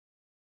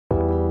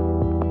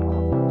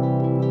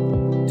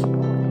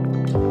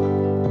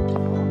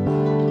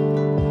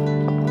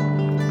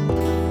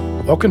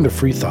Welcome to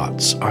Free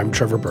Thoughts. I'm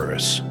Trevor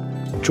Burrus.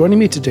 Joining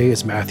me today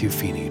is Matthew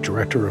Feeney,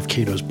 Director of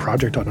Cato's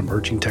Project on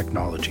Emerging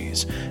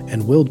Technologies,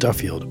 and Will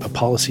Duffield, a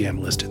policy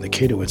analyst in the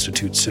Cato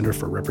Institute's Center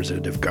for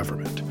Representative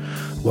Government.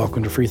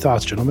 Welcome to Free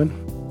Thoughts,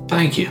 gentlemen.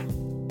 Thank you.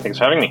 Thanks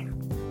for having me.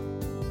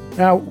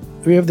 Now,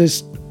 we have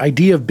this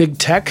idea of big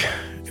tech,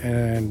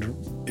 and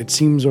it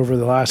seems over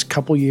the last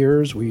couple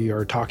years we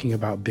are talking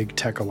about big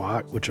tech a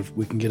lot, which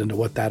we can get into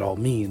what that all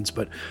means.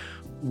 But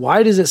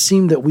why does it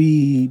seem that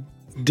we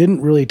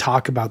didn't really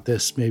talk about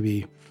this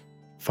maybe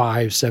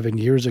 5-7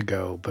 years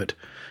ago? But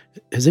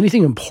has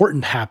anything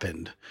important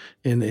happened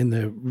in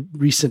the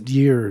recent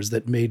years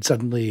that made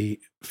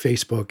suddenly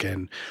Facebook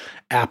and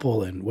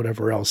Apple and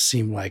whatever else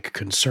seem like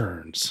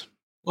concerns?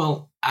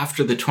 Well,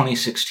 after the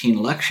 2016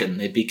 election,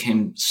 they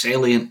became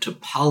salient to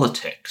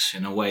politics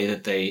in a way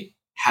that they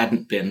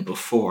hadn't been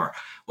before.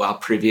 While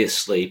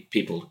previously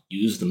people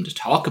used them to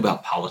talk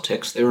about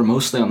politics, they were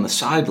mostly on the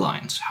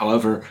sidelines.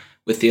 However,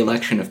 with the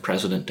election of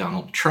President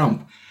Donald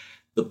Trump,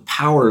 the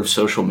power of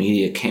social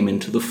media came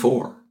into the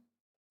fore.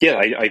 Yeah,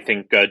 I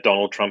think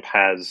Donald Trump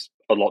has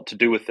a lot to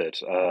do with it.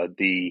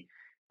 The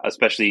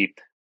especially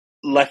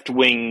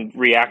left-wing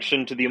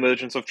reaction to the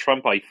emergence of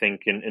Trump, I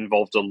think,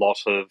 involved a lot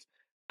of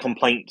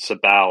complaints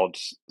about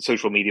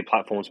social media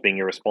platforms being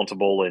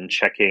irresponsible in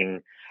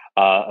checking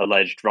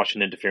alleged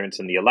Russian interference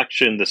in the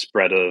election, the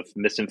spread of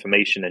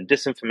misinformation and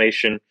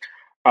disinformation.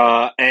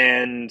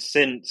 And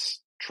since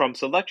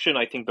Trump's election,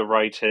 I think the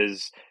right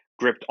has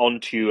gripped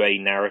onto a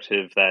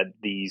narrative that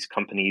these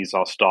companies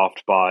are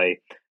staffed by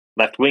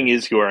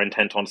left-wingers who are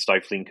intent on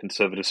stifling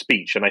conservative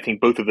speech. And I think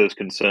both of those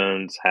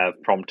concerns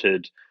have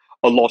prompted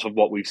a lot of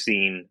what we've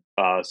seen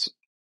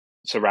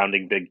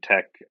surrounding big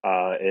tech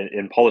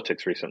in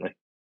politics recently.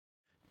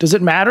 Does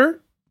it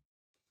matter?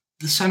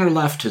 The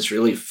center-left has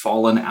really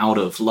fallen out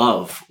of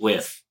love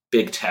with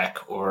big tech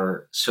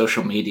or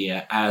social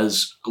media,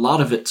 as a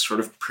lot of its sort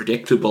of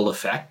predictable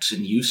effects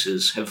and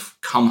uses have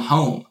come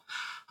home.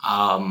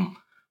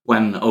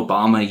 When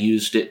Obama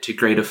used it to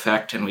great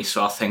effect and we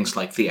saw things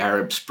like the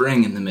Arab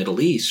Spring in the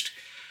Middle East,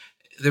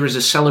 there was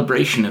a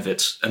celebration of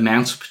its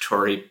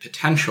emancipatory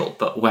potential.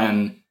 But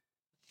when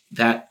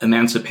that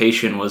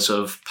emancipation was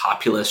of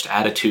populist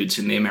attitudes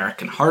in the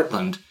American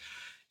heartland,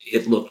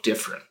 it looked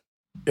different.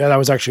 Yeah, that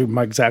was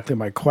actually exactly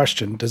my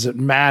question. Does it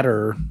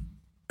matter,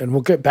 and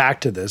we'll get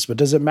back to this, but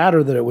does it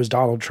matter that it was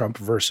Donald Trump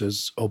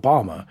versus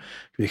Obama?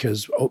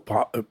 Because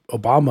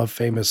Obama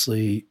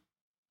famously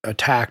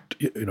attacked,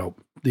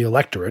 the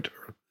electorate,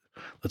 or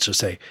let's just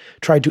say,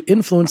 tried to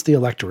influence the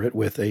electorate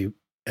with a,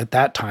 at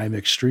that time,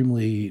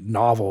 extremely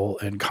novel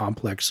and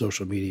complex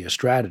social media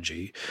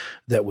strategy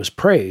that was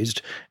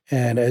praised.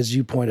 And as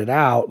you pointed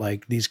out,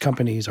 like, these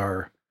companies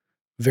are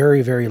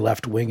very, very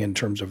left-wing in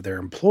terms of their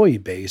employee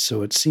base.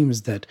 So it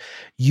seems that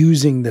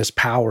using this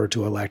power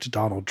to elect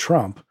Donald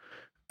Trump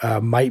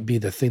might be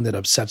the thing that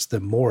upsets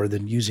them more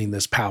than using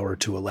this power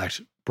to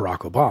elect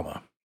Barack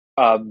Obama.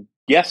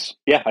 Yes.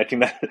 Yeah, I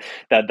think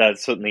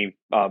that's certainly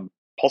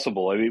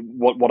possible. I mean,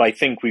 what I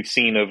think we've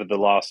seen over the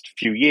last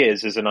few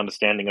years is an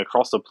understanding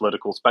across the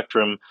political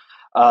spectrum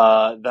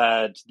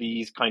that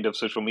these kind of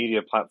social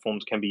media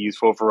platforms can be used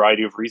for a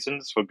variety of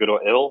reasons, for good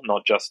or ill,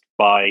 not just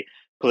by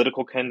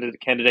political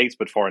candidates,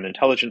 but foreign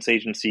intelligence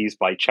agencies,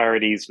 by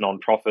charities,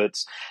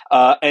 nonprofits.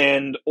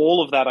 And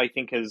all of that, I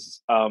think,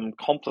 has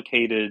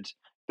complicated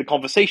the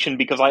conversation,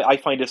 because I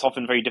find it's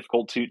often very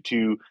difficult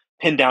to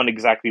pin down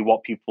exactly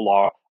what people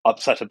are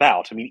upset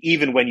about. I mean,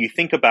 even when you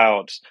think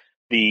about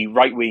the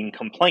right-wing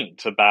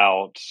complaint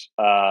about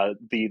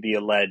the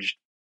alleged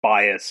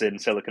bias in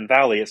Silicon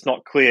Valley, it's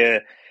not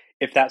clear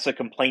if that's a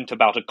complaint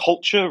about a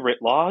culture writ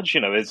large.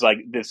 It's like,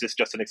 is this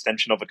just an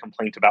extension of a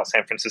complaint about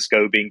San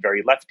Francisco being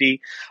very lefty?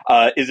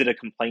 Is it a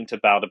complaint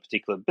about a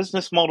particular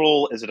business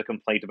model? Is it a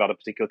complaint about a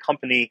particular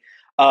company?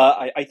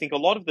 I think a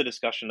lot of the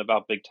discussion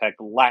about big tech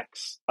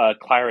lacks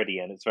clarity,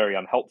 and it's very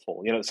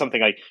unhelpful.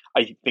 Something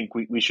I think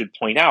we should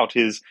point out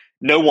is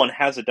no one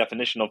has a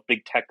definition of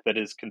big tech that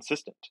is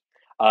consistent.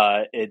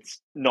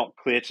 It's not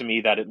clear to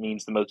me that it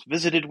means the most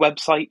visited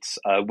websites.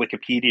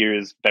 Wikipedia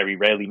is very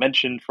rarely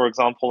mentioned, for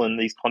example, in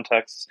these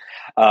contexts.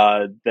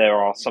 There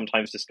are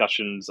sometimes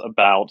discussions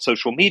about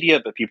social media,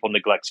 but people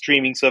neglect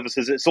streaming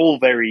services. It's all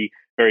very,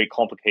 very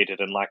complicated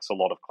and lacks a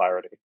lot of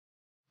clarity.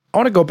 I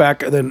want to go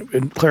back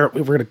and we're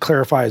going to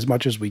clarify as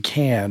much as we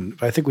can.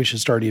 But I think we should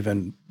start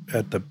even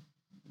at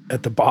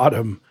the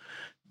bottom,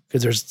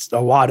 because there's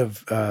a lot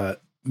of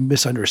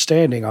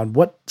misunderstanding on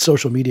what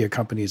social media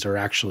companies are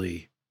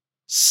actually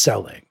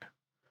selling.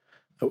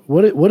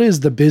 What is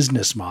the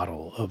business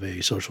model of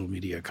a social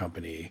media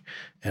company?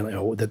 And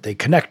that they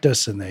connect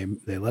us and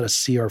they let us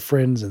see our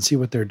friends and see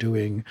what they're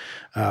doing.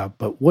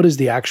 But what is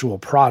the actual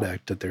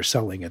product that they're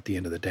selling at the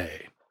end of the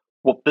day?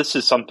 Well, this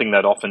is something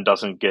that often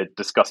doesn't get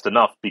discussed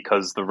enough,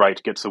 because the right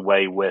gets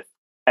away with,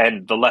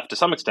 and the left to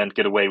some extent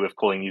get away with,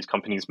 calling these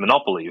companies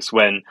monopolies,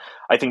 when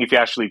I think if you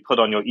actually put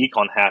on your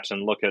econ hat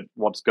and look at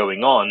what's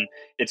going on,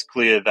 it's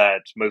clear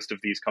that most of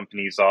these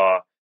companies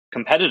are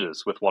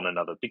competitors with one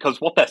another, because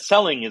what they're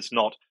selling is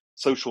not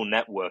social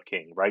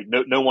networking, right?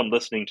 No one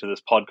listening to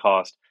this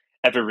podcast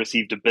ever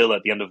received a bill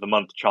at the end of the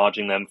month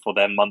charging them for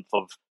their month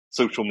of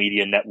social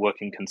media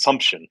networking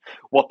consumption.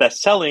 What they're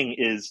selling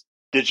is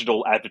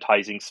digital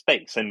advertising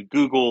space, and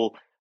Google,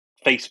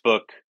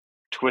 Facebook,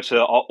 Twitter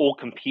are all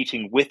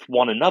competing with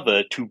one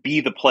another to be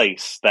the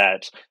place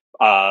that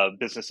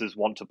businesses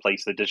want to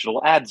place their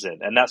digital ads in,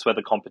 and that's where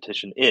the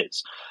competition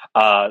is.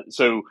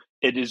 So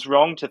it is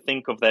wrong to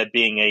think of there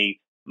being a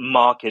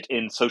market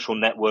in social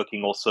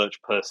networking or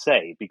search per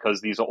se,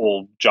 because these are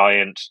all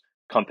giant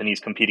companies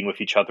competing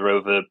with each other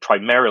over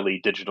primarily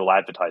digital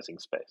advertising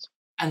space.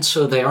 And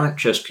so they aren't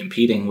just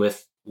competing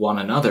with one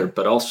another,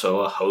 but also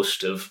a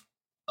host of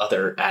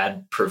other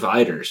ad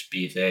providers,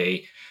 be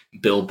they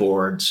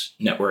billboards,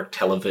 network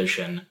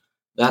television,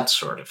 that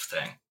sort of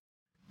thing.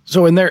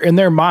 So in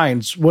their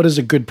minds, what is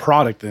a good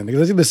product then?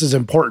 Because I think this is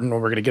important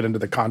when we're going to get into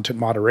the content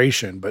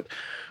moderation, but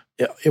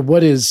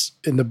what is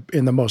in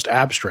the most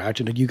abstract,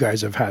 and you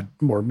guys have had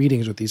more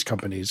meetings with these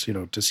companies,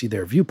 to see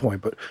their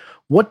viewpoint, but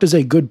what does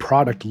a good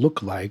product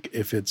look like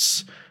if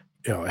it's,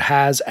 it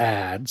has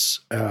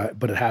ads,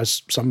 but it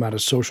has some amount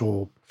of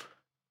social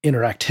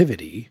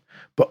interactivity,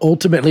 but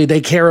ultimately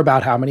they care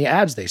about how many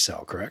ads they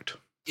sell, correct?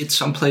 It's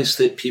someplace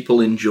that people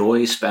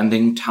enjoy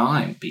spending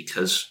time,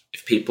 because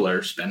if people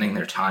are spending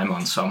their time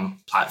on some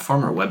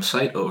platform or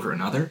website over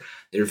another,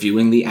 they're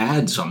viewing the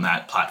ads on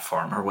that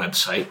platform or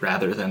website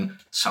rather than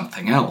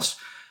something else.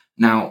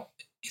 Now,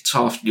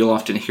 you'll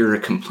often hear a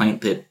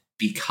complaint that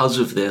because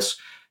of this,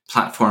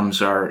 platforms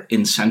are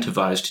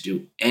incentivized to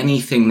do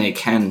anything they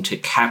can to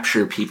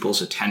capture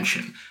people's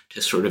attention,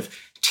 to sort of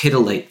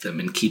titillate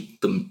them and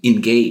keep them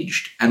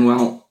engaged. And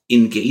while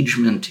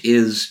engagement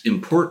is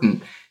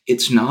important,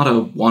 it's not a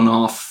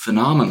one-off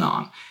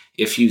phenomenon.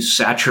 If you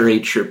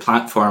saturate your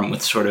platform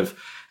with sort of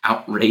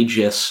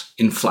outrageous,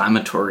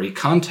 inflammatory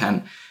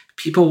content,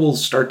 people will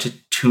start to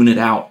tune it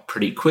out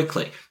pretty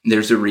quickly.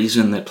 There's a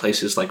reason that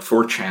places like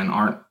 4chan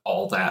aren't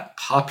all that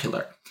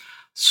popular.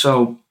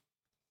 So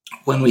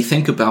when we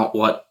think about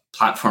what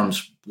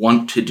platforms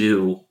want to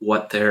do,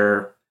 what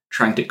they're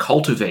trying to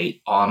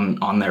cultivate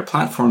on their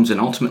platforms, and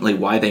ultimately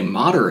why they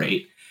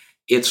moderate,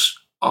 it's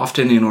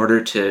often in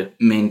order to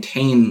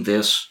maintain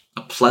this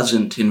a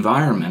pleasant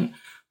environment,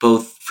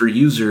 both for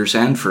users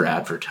and for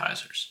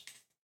advertisers.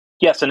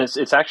 Yes, and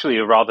it's actually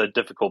a rather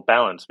difficult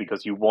balance,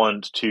 because you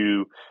want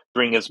to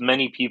bring as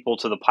many people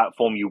to the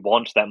platform you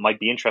want that might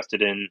be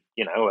interested in,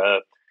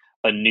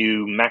 a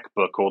new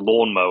MacBook or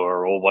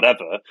lawnmower or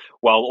whatever,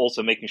 while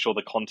also making sure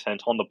the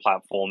content on the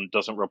platform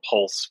doesn't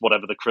repulse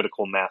whatever the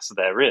critical mass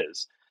there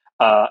is.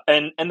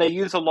 And they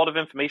use a lot of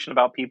information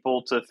about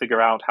people to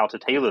figure out how to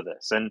tailor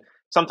this. And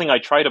something I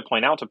try to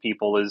point out to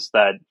people is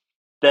that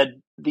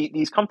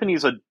these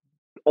companies are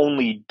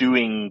only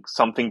doing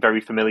something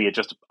very familiar,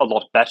 just a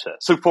lot better.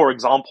 So, for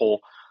example,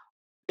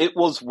 it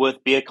was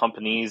worth beer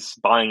companies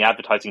buying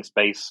advertising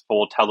space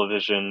for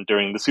television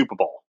during the Super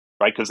Bowl,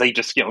 right? Because they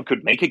just,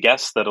 could make a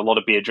guess that a lot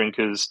of beer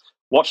drinkers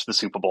watch the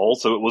Super Bowl,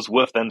 so it was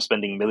worth them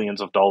spending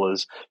millions of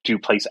dollars to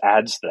place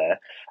ads there.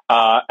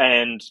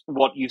 And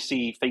what you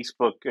see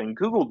Facebook and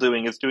Google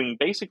doing is doing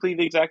basically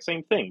the exact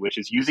same thing, which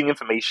is using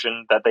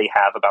information that they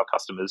have about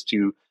customers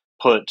to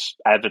put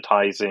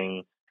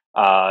advertising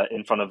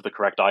in front of the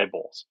correct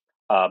eyeballs.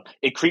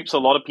 It creeps a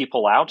lot of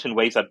people out in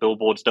ways that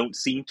billboards don't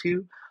seem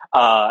to,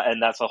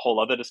 and that's a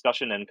whole other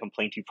discussion and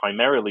complaint you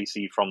primarily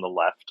see from the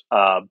left.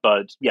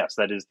 But yes,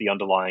 that is the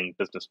underlying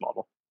business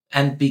model.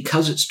 And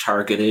because it's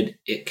targeted,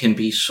 it can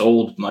be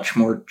sold much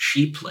more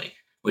cheaply,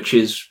 which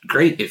is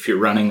great if you're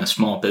running a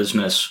small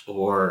business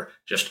or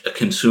just a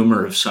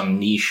consumer of some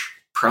niche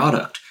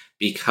product,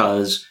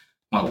 because,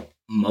 well,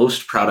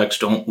 most products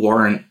don't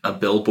warrant a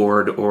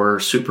billboard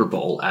or Super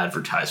Bowl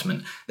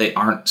advertisement. They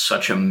aren't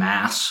such a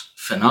mass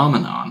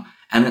phenomenon,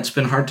 and it's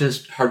been hard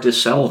to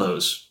sell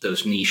those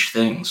niche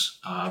things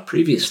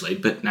previously.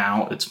 But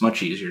now it's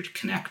much easier to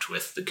connect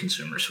with the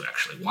consumers who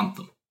actually want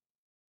them.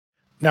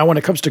 Now, when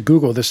it comes to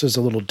Google, this is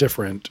a little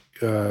different.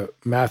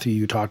 Matthew,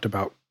 you talked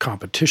about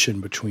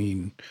competition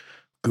between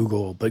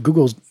Google, but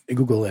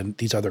Google and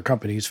these other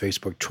companies,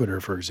 Facebook, Twitter,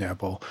 for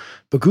example.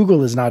 But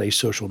Google is not a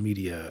social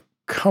media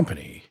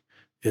company.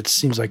 It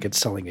seems like it's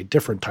selling a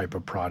different type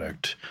of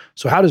product.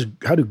 So how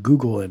do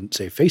Google and,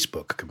 say,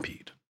 Facebook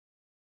compete?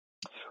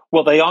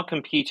 Well, they are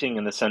competing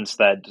in the sense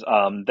that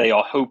they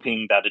are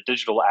hoping that a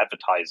digital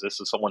advertiser,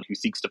 so someone who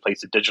seeks to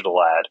place a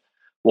digital ad,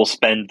 will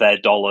spend their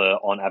dollar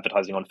on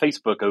advertising on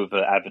Facebook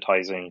over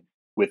advertising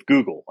with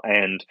Google.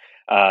 And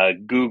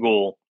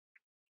Google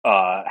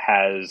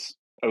has,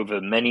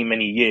 over many,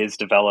 many years,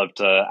 developed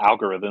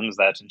algorithms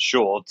that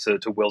ensure,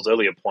 to Will's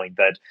earlier point,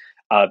 that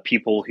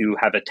people who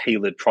have a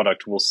tailored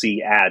product will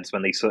see ads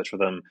when they search for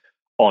them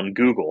on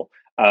Google.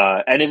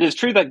 And it is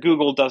true that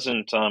Google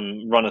doesn't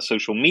run a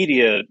social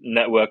media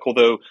network,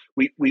 although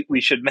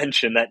we should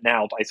mention that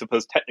now, I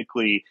suppose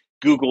technically,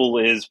 Google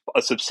is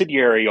a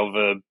subsidiary of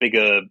a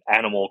bigger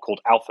animal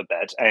called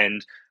Alphabet,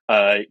 and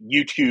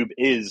YouTube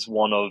is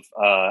one of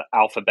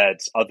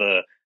Alphabet's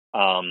other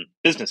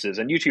businesses.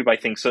 And YouTube, I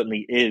think,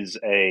 certainly is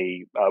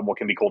a what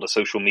can be called a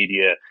social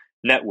media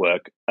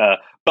network.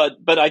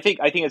 But I think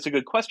it's a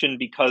good question,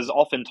 because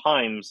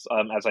oftentimes,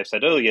 as I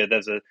said earlier,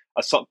 there's a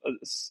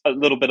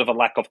little bit of a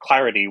lack of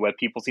clarity, where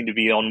people seem to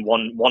be on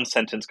one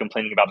sentence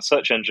complaining about a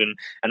search engine,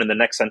 and in the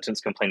next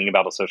sentence complaining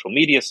about a social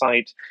media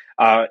site.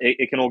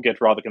 It can all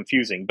get rather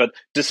confusing. But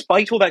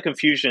despite all that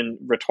confusion,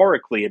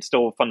 rhetorically, it's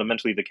still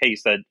fundamentally the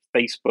case that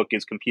Facebook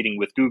is competing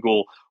with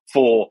Google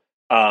for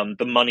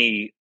the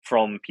money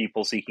from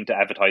people seeking to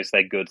advertise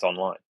their goods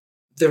online.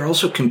 They're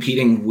also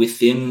competing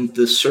within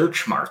the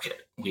search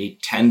market. We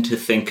tend to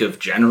think of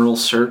general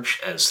search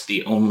as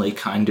the only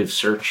kind of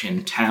search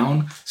in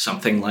town,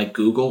 something like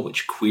Google,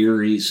 which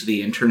queries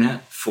the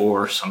internet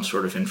for some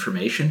sort of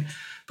information.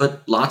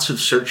 But lots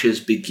of searches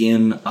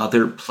begin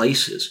other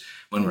places.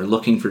 When we're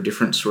looking for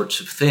different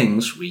sorts of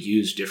things, we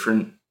use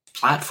different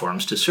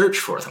platforms to search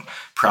for them.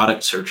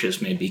 Product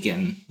searches may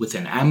begin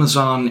within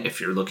Amazon.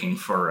 If you're looking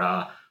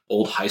for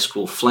old high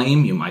school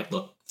flame, you might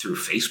look through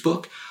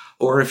Facebook.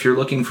 Or if you're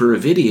looking for a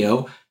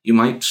video, you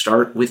might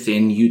start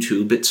within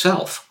YouTube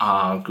itself.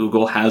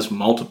 Google has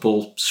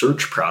multiple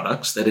search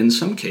products that in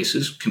some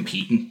cases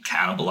compete and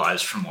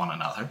cannibalize from one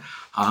another.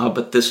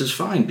 But this is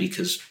fine,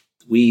 because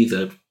we,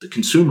 the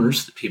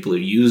consumers, the people who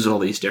use all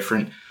these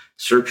different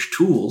search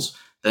tools,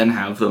 then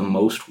have the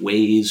most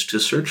ways to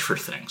search for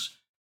things.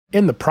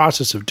 In the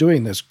process of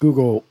doing this,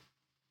 Google,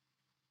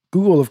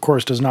 of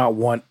course, does not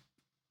want,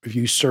 if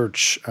you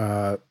search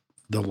the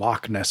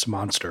Loch Ness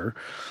Monster,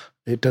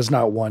 it does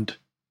not want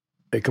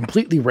a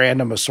completely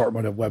random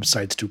assortment of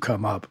websites to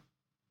come up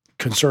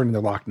concerning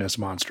the Loch Ness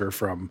Monster,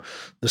 from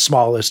the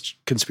smallest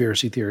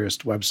conspiracy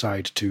theorist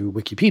website to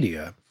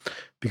Wikipedia,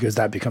 because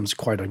that becomes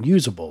quite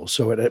unusable.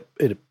 So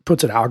it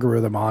puts an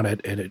algorithm on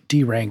it, and it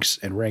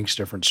deranks and ranks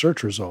different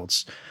search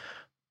results.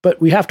 But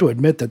we have to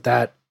admit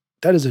that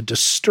is a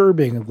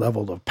disturbing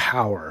level of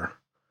power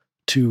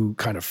to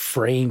kind of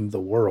frame the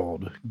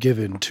world,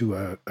 given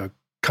to a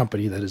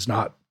company that is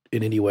not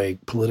in any way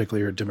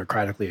politically or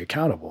democratically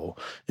accountable.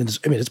 And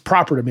it's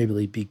proper to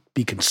maybe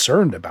be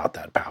concerned about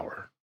that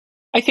power.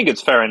 I think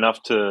it's fair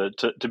enough to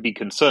be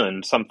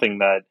concerned. Something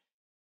that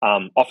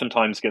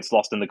oftentimes gets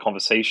lost in the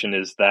conversation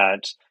is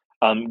that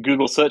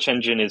Google search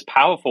engine is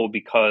powerful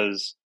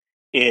because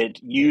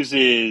it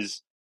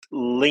uses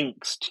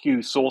links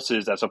to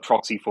sources as a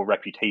proxy for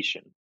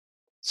reputation.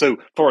 So,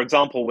 for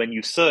example, when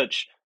you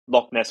search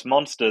Loch Ness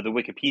Monster, the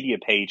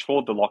Wikipedia page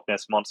for the Loch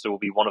Ness Monster will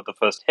be one of the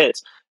first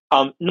hits.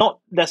 Not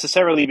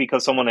necessarily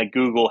because someone at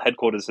Google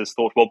headquarters has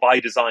thought, well, by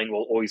design,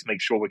 we'll always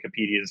make sure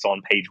Wikipedia is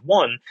on page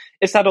one.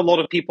 It's that a lot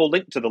of people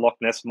link to the Loch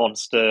Ness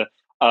Monster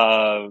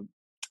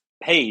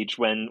page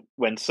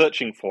when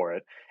searching for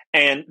it.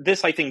 And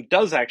this, I think,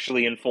 does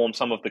actually inform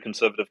some of the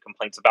conservative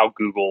complaints about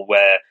Google,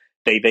 where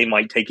they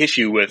might take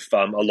issue with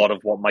a lot of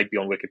what might be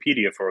on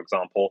Wikipedia, for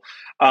example.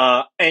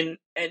 And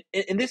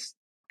in this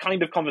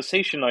kind of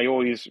conversation, I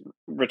always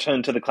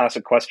return to the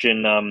classic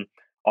question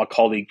our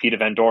colleague Peter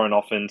Van Doren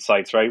often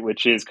cites, right,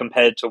 which is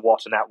compared to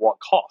what and at what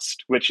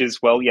cost, which is,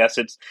 well, yes,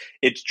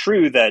 it's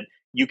true that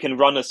you can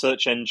run a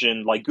search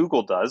engine like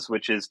Google does,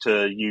 which is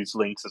to use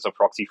links as a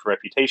proxy for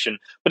reputation,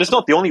 but it's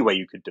not the only way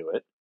you could do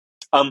it.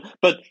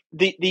 But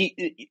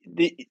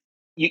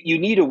you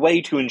need a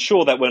way to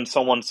ensure that when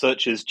someone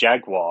searches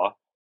Jaguar,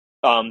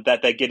 that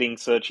they're getting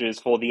searches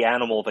for the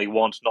animal they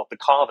want, not the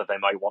car that they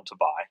might want to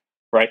buy.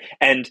 Right.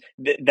 And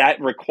that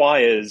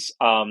requires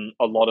a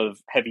lot of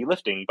heavy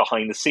lifting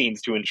behind the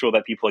scenes to ensure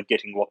that people are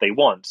getting what they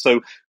want. So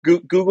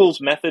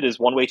Google's method is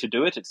one way to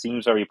do it. It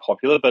seems very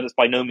popular, but it's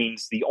by no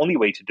means the only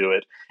way to do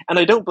it. And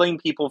I don't blame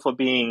people for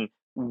being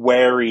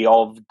wary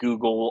of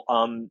Google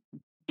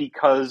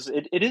because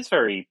it is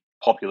very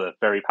popular,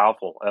 very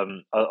powerful.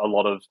 A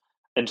lot of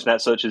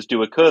internet searches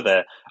do occur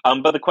there.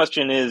 But the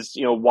question is,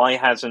 why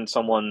hasn't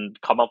someone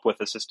come up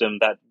with a system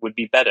that would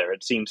be better?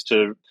 It seems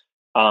to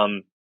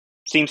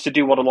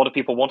do what a lot of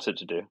people want it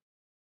to do.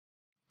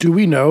 Do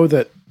we know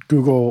that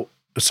Google,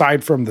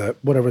 aside from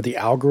whatever the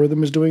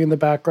algorithm is doing in the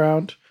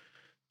background,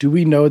 do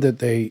we know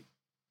that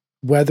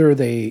whether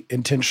they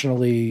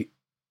intentionally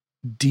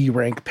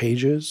derank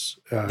pages?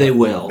 They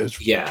will,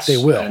 yes. They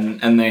will.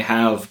 And they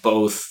have,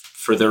 both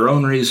for their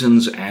own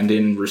reasons and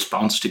in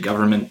response to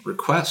government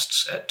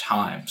requests at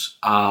times.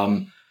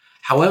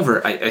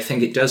 However, I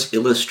think it does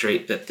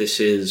illustrate that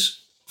this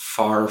is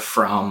far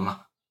from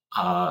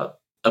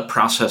a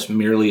process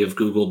merely of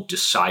Google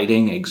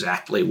deciding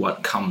exactly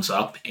what comes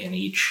up in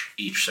each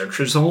search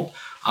result,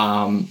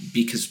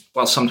 because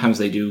while sometimes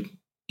they do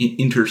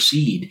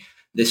intercede,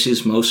 this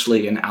is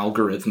mostly an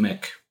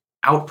algorithmic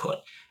output,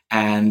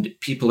 and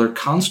people are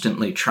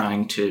constantly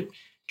trying to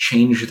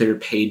change their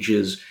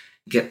pages,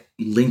 get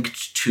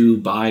linked to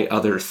by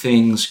other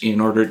things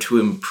in order to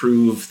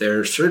improve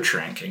their search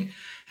ranking.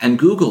 And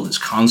Google is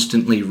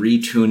constantly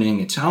retuning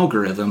its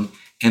algorithm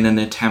in an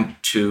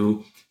attempt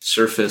to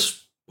surface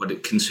what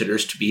it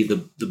considers to be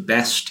the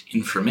best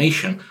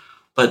information.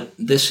 But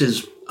this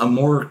is a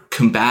more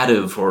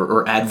combative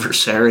or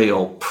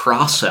adversarial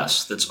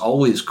process that's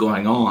always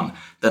going on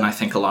than I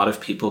think a lot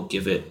of people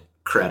give it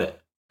credit.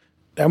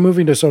 Now,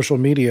 moving to social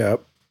media,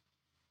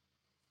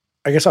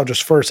 I guess I'll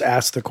just first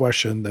ask the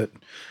question that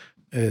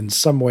in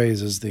some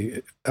ways is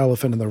the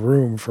elephant in the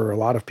room for a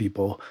lot of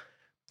people.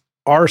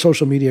 Are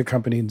social media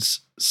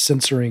companies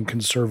censoring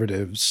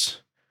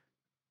conservatives,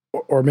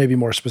 or maybe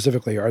more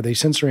specifically, are they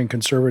censoring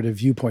conservative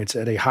viewpoints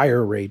at a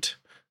higher rate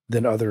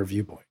than other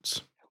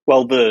viewpoints?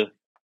 Well, the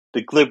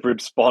glib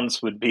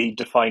response would be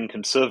define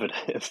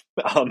conservative,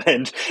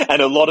 and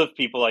a lot of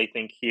people I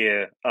think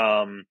here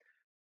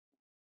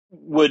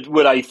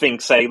would I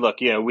think say, look,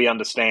 we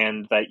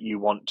understand that you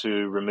want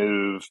to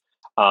remove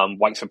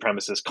white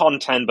supremacist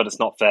content, but it's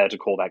not fair to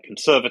call that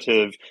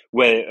conservative.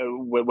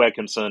 We're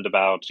concerned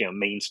about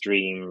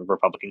mainstream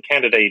Republican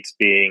candidates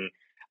being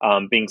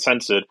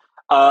censored.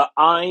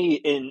 I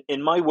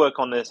in my work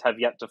on this have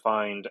yet to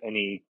find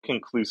any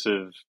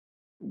conclusive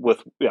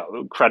with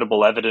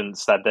credible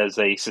evidence that there's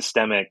a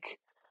systemic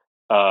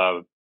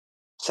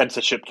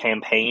censorship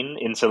campaign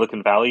in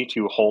Silicon Valley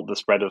to halt the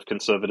spread of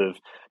conservative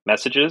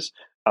messages.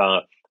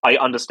 I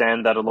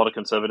understand that a lot of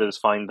conservatives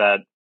find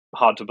that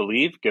hard to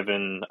believe,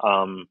 given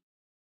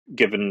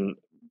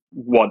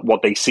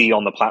what they see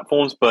on the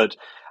platforms. But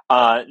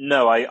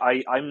no,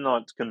 I'm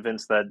not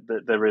convinced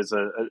that there is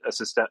a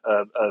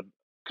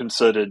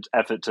concerted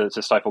effort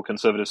to stifle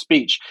conservative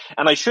speech.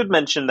 And I should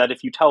mention that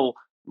if you tell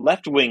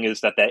left wingers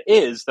that there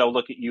is, they'll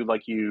look at you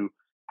like you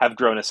have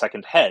grown a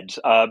second head,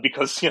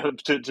 because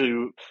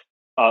to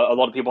a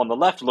lot of people on the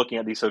left looking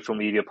at these social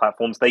media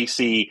platforms, they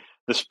see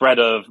the spread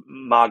of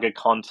MAGA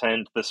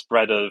content, the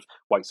spread of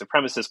white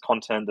supremacist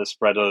content, the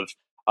spread of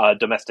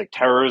domestic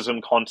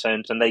terrorism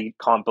content, and they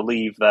can't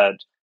believe that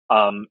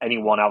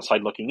anyone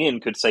outside looking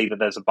in could say that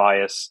there's a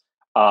bias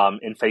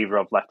in favor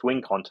of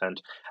left-wing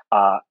content.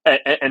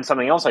 And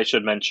something else I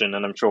should mention,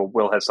 and I'm sure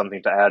Will has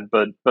something to add,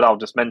 but I'll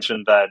just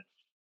mention that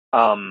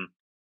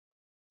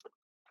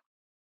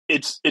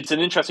it's an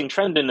interesting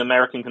trend in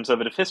American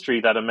conservative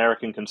history that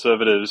American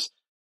conservatives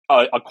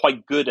are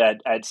quite good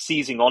at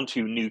seizing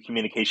onto new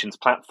communications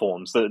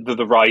platforms.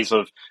 The rise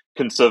of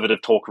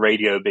conservative talk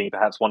radio being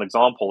perhaps one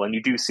example. And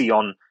you do see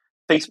on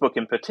Facebook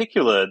in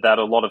particular that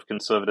a lot of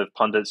conservative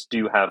pundits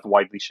do have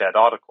widely shared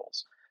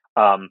articles.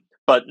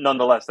 But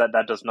nonetheless, that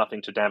does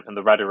nothing to dampen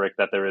the rhetoric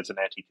that there is an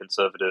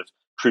anti-conservative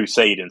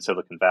crusade in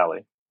Silicon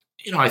Valley.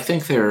 I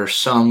think there are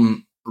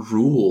some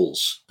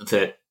rules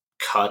that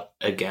cut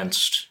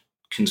against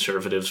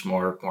conservatives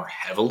more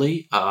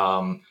heavily.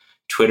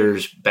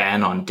 Twitter's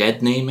ban on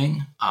dead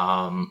naming,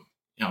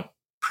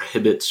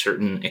 prohibits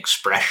certain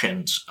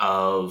expressions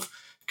of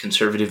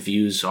conservative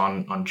views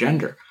on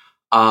gender.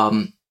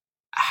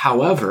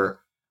 However,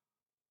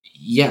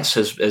 yes,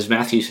 as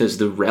Matthew says,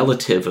 the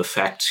relative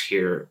effects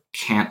here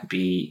can't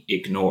be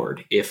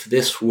ignored. If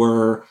this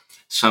were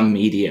some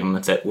medium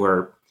that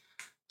were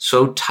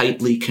so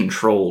tightly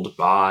controlled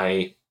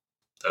by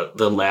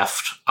the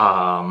left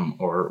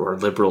or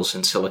liberals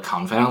in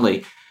Silicon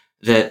Valley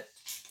that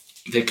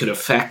they could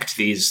affect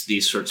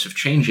these sorts of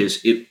changes,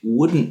 it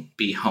wouldn't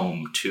be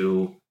home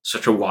to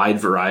such a wide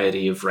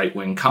variety of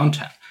right-wing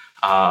content.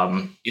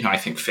 I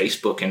think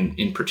Facebook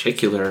in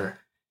particular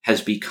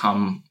has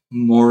become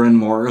more and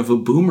more of a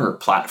boomer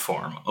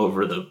platform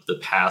over the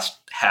past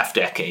half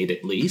decade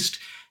at least.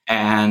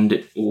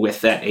 And with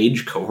that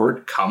age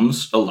cohort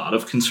comes a lot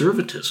of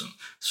conservatism.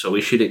 So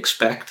we should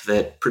expect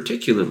that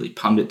particularly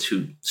pundits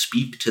who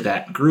speak to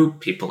that group,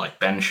 people like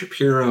Ben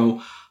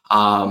Shapiro,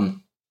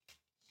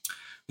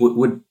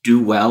 would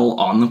do well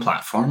on the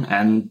platform,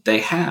 and they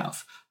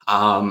have.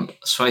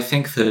 So I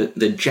think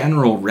the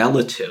general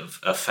relative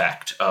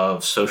effect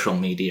of social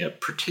media,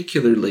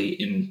 particularly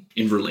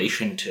in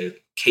relation to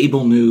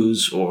cable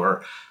news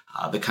or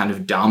the kind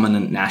of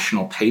dominant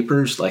national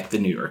papers like the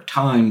New York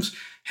Times,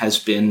 has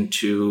been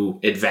to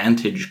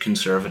advantage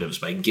conservatives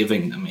by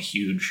giving them a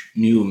huge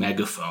new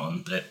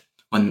megaphone that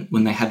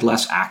when they had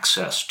less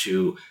access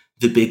to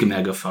the big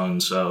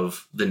megaphones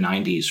of the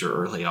 90s or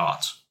early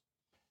aughts.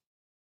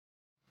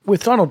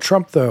 With Donald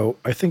Trump, though,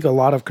 I think a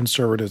lot of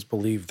conservatives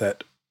believe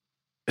that,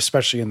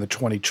 especially in the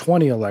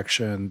 2020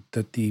 election,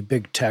 that the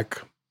big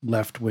tech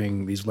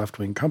these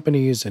left-wing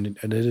companies, and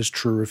it is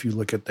true if you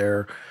look at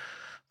their,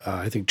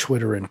 I think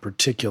Twitter in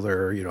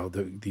particular,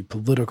 the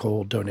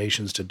political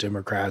donations to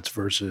Democrats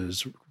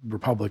versus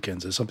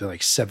Republicans is something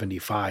like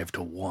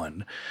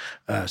 75-1.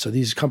 So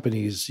these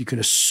companies, you can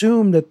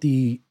assume that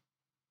the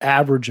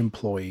average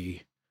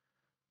employee,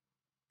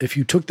 if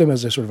you took them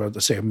as a sort of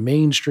let's say a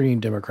mainstream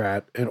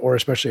Democrat or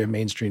especially a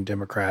mainstream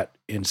Democrat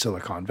in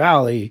Silicon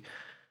Valley,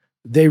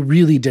 they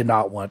really did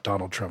not want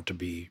Donald Trump to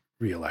be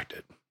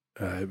reelected.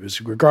 It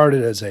was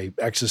regarded as a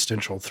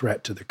existential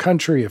threat to the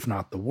country, if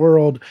not the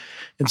world.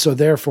 And so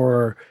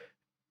therefore,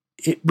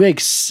 it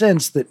makes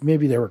sense that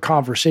maybe there were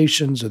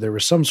conversations or there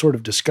was some sort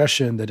of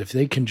discussion that if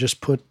they can just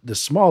put the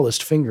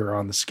smallest finger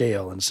on the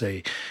scale and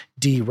say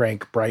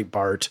de-rank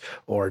Breitbart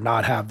or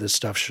not have this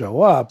stuff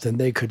show up, then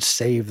they could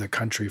save the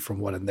country from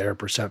what in their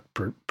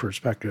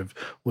perspective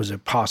was a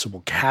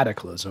possible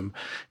cataclysm.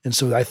 And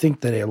so I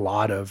think that a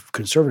lot of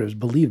conservatives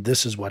believe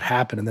this is what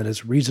happened, and that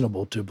it's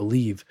reasonable to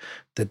believe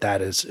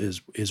that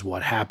is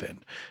what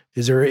happened.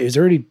 Is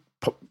there any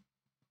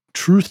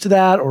truth to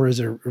that, or is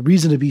there a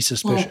reason to be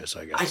suspicious,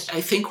 I guess?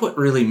 I think what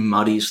really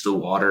muddies the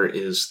water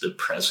is the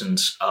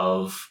presence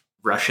of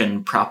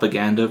Russian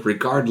propaganda,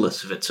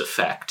 regardless of its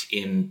effect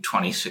in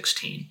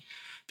 2016,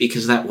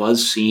 because that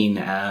was seen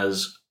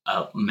as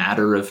a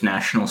matter of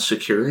national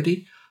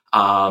security.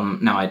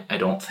 Now, I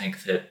don't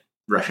think that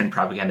Russian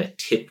propaganda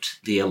tipped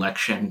the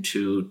election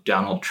to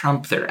Donald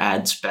Trump. Their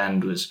ad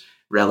spend was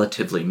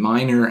relatively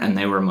minor, and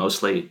they were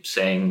mostly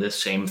saying the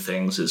same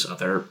things as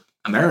other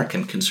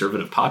American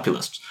conservative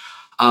populists.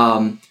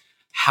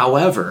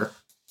 However,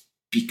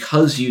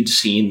 because you'd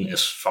seen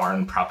this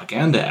foreign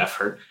propaganda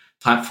effort,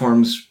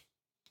 platforms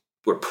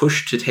were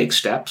pushed to take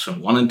steps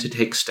and wanted to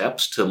take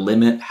steps to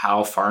limit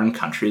how foreign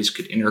countries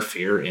could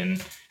interfere in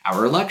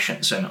our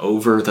elections. And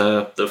over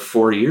the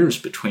 4 years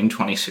between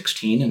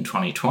 2016 and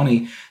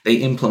 2020, they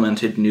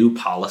implemented new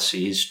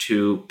policies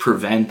to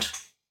prevent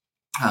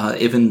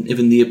even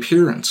the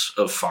appearance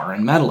of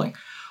foreign meddling.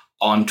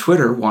 On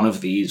Twitter, one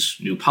of these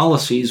new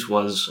policies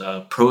was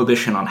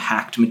prohibition on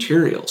hacked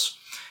materials.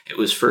 It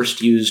was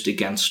first used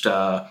against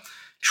a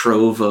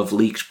trove of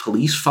leaked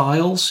police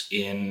files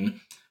in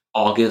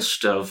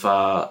August of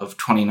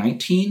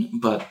 2019,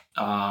 but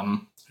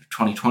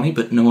 2020,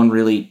 but no one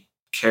really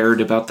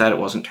cared about that. It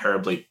wasn't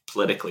terribly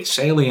politically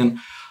salient.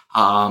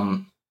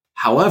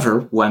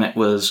 However, when it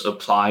was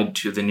applied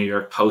to the New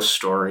York Post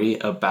story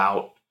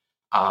about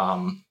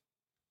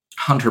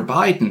Hunter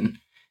Biden,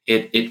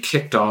 it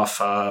kicked off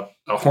a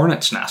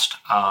hornet's nest.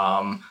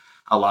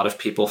 A lot of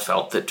people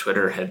felt that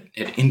Twitter had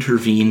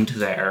intervened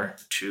there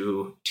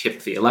to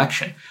tip the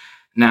election.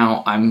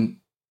 Now,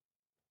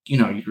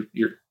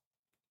 your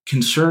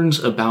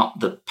concerns about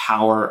the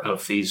power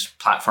of these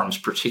platforms,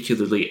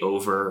 particularly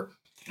over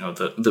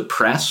the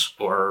press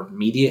or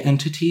media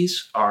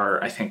entities,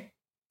 are, I think,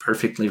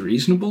 perfectly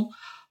reasonable.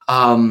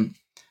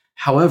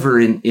 However,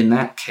 in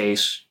that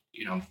case,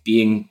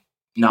 being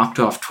knocked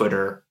off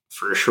Twitter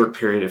for a short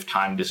period of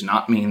time does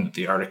not mean that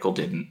the article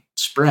didn't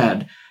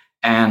spread.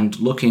 And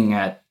looking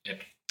at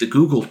the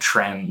Google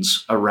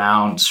trends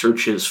around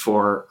searches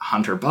for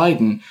Hunter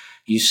Biden,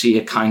 you see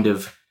a kind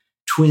of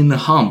twin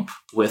hump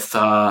with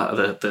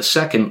the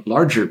second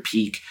larger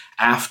peak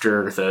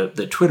after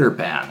the Twitter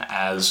ban,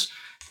 as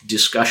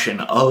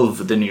discussion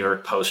of the New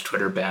York Post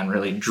Twitter ban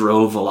really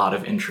drove a lot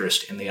of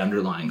interest in the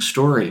underlying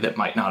story that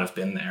might not have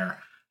been there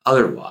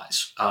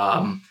otherwise.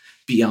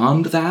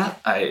 Beyond that,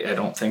 I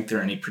don't think there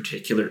are any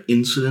particular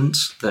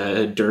incidents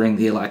during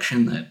the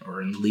election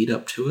or in the lead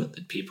up to it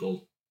that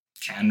people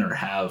can or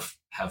have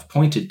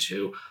pointed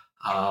to.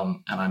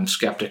 And I'm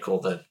skeptical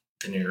that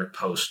the New York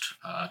Post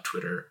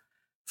Twitter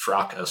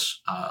fracas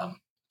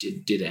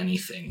did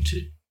anything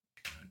to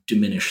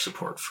diminish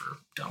support for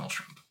Donald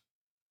Trump.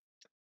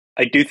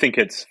 I do think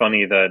it's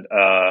funny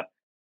that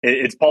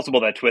it's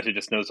possible that Twitter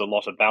just knows a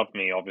lot about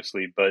me,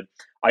 obviously, but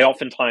I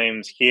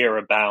oftentimes hear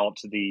about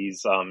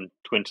these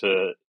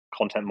Twitter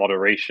content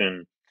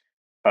moderation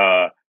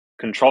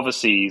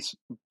controversies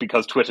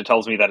because Twitter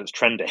tells me that it's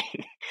trending,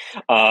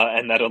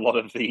 and that a lot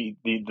of the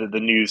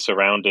news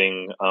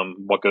surrounding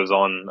what goes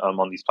on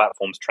these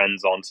platforms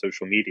trends on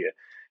social media.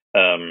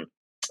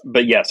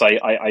 But yes,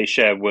 I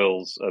share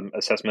Will's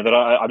assessment that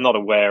I'm not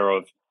aware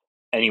of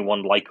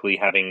anyone likely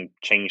having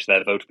changed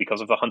their vote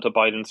because of the Hunter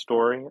Biden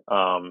story.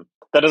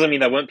 That doesn't mean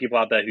there weren't people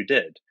out there who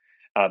did.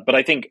 But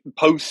I think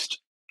post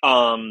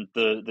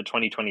the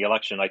 2020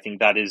 election, I think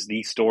that is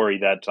the story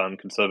that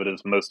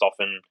conservatives most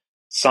often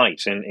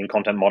cite in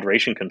content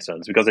moderation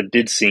concerns, because it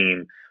did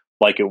seem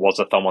like it was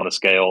a thumb on the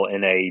scale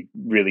in a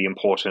really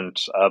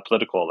important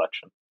political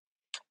election.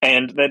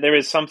 And there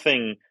is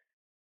something,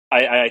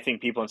 I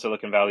think people in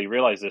Silicon Valley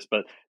realize this,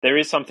 but there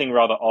is something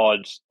rather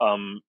odd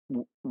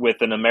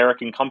with an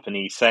American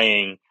company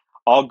saying,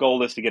 our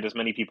goal is to get as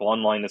many people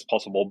online as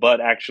possible, but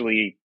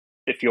actually,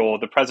 if you're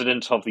the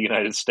president of the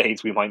United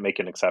States, we might make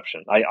an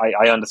exception.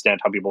 I understand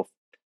how people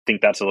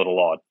think that's a little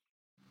odd.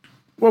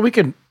 Well, we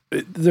can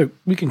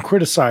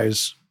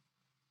criticize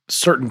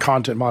certain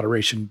content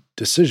moderation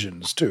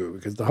decisions too,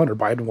 because the Hunter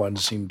Biden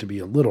ones seem to be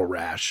a little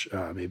rash,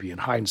 maybe in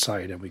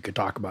hindsight, and we could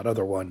talk about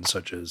other ones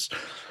such as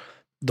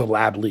the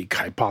lab leak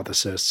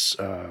hypothesis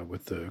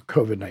with the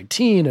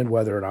COVID-19 and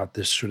whether or not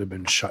this should have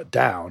been shut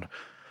down.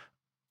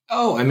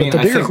 Oh, I mean,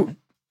 I think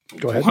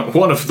go ahead.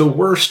 One of the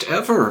worst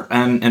ever,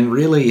 and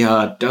really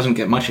doesn't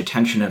get much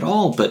attention at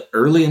all. But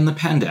early in the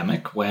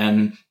pandemic,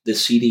 when the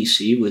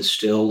CDC was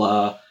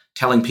still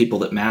telling people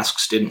that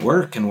masks didn't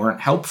work and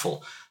weren't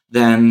helpful,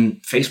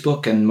 then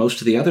Facebook and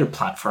most of the other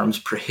platforms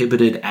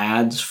prohibited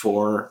ads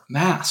for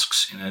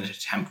masks in an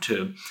attempt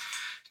to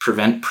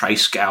prevent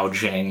price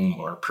gouging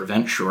or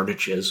prevent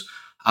shortages.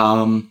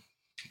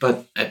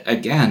 But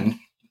again,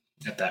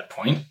 at that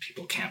point,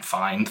 people can't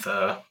find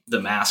the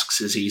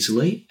masks as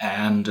easily.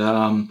 And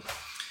now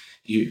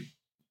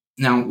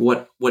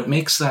what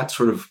makes that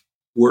sort of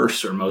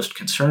worse or most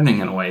concerning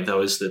in a way,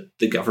 though, is that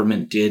the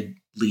government did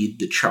lead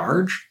the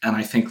charge. And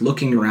I think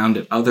looking around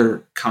at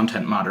other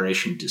content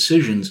moderation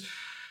decisions,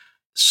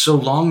 so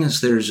long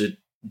as there's a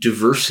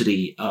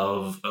diversity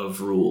of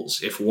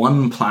rules, if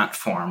one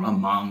platform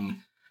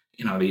among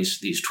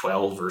these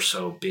 12 or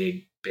so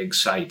big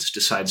sites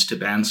decides to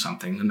ban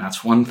something, then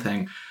that's one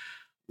thing.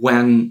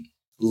 When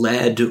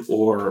led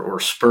or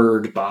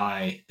spurred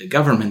by the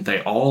government,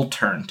 they all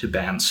turn to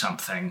ban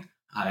something,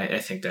 I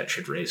think that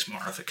should raise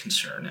more of a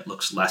concern. It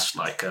looks less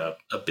like a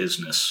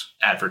business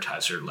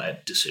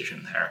advertiser-led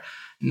decision there.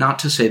 Not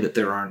to say that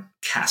there aren't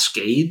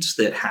cascades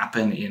that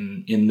happen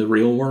in the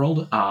real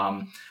world.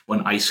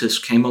 When ISIS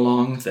came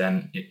along,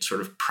 then it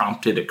sort of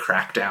prompted a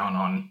crackdown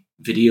on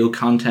video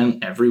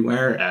content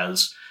everywhere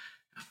as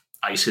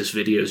ISIS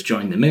videos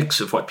joined the mix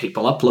of what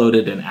people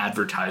uploaded, and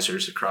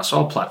advertisers across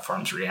all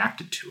platforms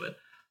reacted to it.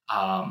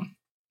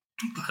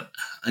 But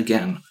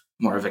again,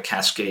 more of a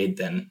cascade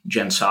than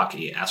Jen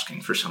Psaki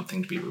asking for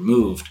something to be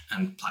removed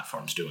and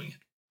platforms doing it.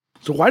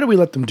 So why do we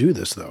let them do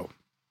this, though?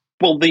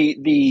 Well,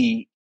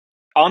 the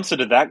answer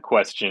to that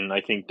question,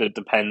 I think, that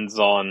depends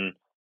on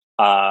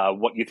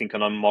what you think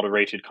an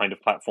unmoderated kind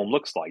of platform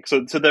looks like.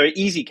 So there are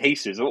easy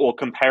cases, or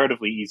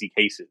comparatively easy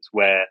cases,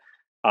 where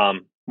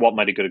what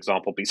might a good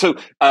example be? So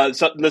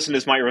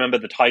listeners might remember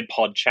the Tide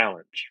Pod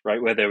challenge,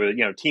 right, where there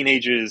were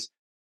teenagers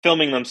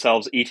filming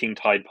themselves eating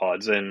Tide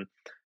Pods, and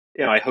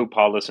I hope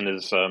our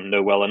listeners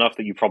know well enough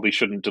that you probably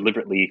shouldn't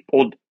deliberately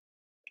or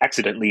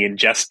accidentally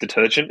ingest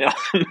detergent.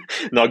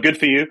 Not good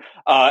for you.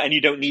 And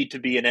you don't need to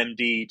be an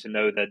MD to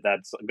know that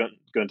that's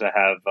going to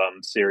have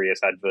serious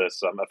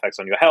adverse effects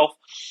on your health.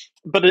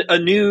 But a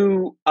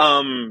new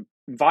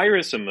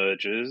virus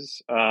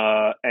emerges,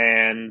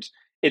 and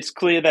it's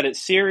clear that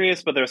it's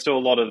serious, but there are still a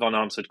lot of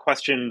unanswered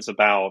questions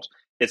about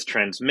its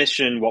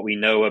transmission, what we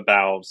know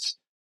about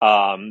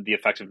the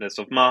effectiveness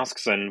of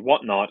masks and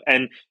whatnot.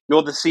 And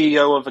you're the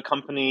CEO of a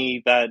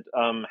company that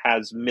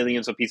has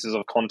millions of pieces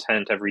of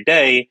content every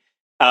day,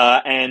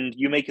 and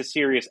you make a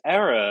serious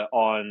error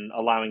on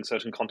allowing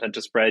certain content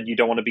to spread. You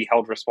don't want to be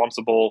held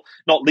responsible,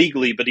 not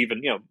legally, but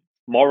even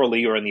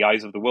morally or in the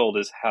eyes of the world,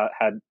 as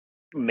had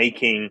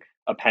making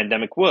a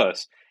pandemic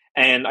worse.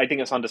 And I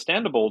think it's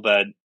understandable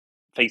that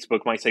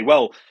Facebook might say,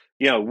 well,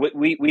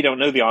 we don't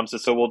know the answer,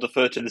 so we'll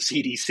defer to the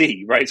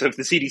CDC, right? So if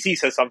the CDC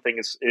says something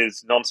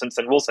is nonsense,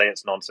 then we'll say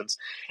it's nonsense.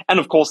 And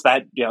of course,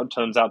 that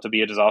turns out to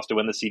be a disaster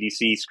when the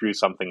CDC screws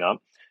something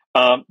up.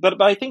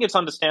 But I think it's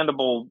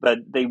understandable that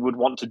they would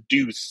want to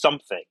do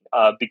something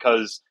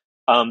because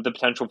the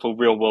potential for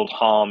real world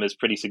harm is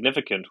pretty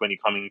significant when you're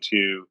coming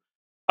to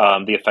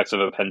the effects of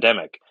a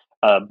pandemic.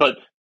 But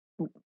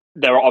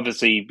there are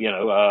obviously,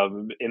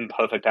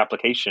 imperfect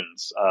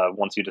applications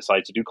once you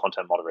decide to do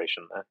content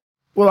moderation there.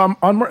 Well,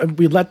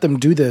 we let them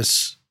do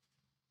this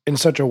in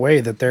such a way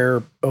that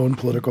their own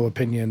political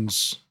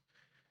opinions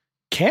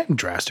can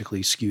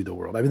drastically skew the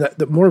world. I mean,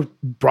 the more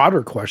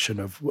broader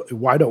question of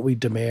why don't we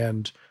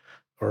demand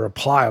or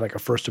apply like a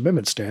First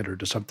Amendment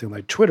standard to something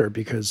like Twitter?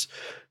 Because,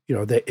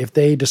 if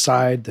they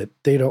decide that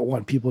they don't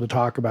want people to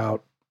talk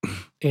about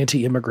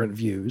anti-immigrant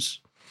views,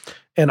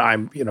 and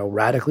I'm,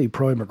 radically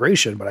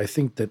pro-immigration, but I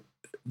think that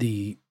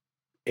the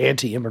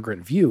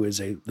anti-immigrant view is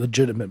a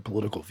legitimate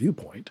political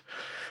viewpoint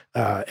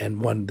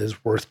and one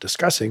that's worth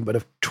discussing. But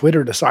if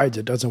Twitter decides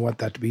it doesn't want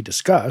that to be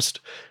discussed,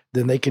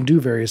 then they can do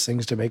various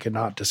things to make it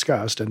not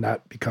discussed, and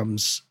that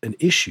becomes an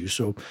issue.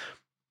 So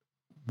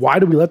why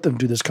do we let them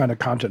do this kind of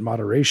content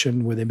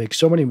moderation where they make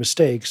so many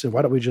mistakes? And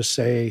why don't we just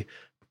say,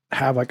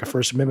 have like a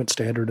First Amendment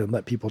standard and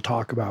let people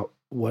talk about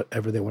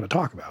whatever they want to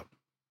talk about?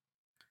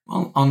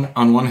 Well,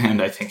 on one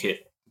hand, I think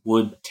it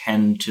would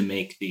tend to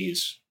make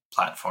these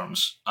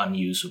platforms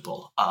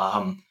unusable.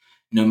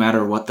 No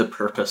matter what the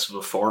purpose of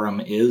a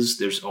forum is,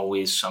 there's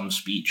always some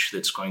speech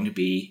that's going to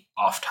be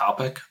off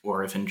topic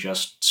or even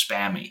just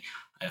spammy.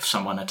 If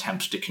someone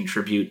attempts to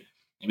contribute,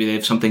 maybe they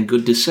have something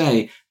good to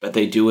say, but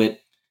they do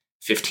it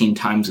 15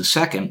 times a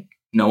second,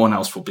 no one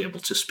else will be able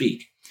to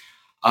speak.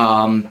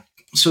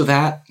 So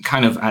that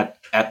kind of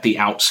at the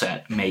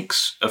outset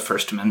makes a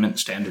First Amendment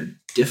standard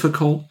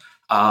difficult.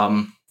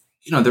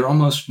 There are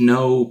almost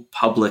no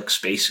public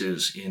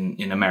spaces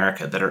in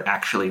America that are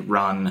actually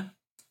run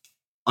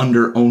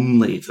under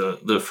only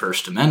the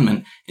First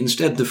Amendment.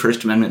 Instead, the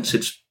First Amendment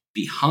sits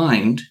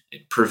behind,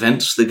 it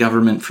prevents the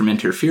government from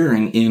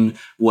interfering in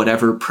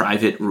whatever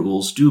private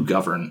rules do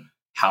govern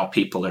how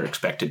people are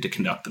expected to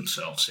conduct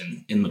themselves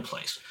in the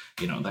place.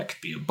 That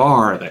could be a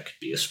bar, that could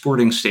be a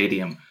sporting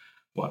stadium,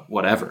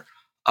 whatever.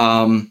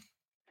 I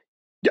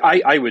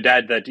would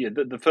add that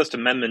the First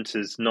Amendment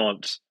is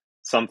not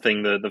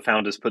something the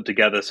founders put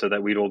together so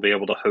that we'd all be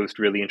able to host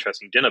really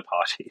interesting dinner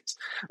parties,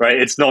 right?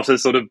 It's not a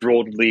sort of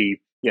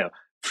broadly,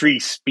 free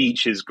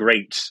speech is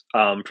great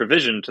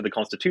provision to the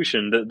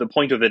Constitution. The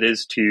point of it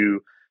is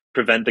to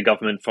prevent the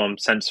government from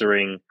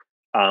censoring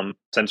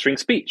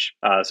speech.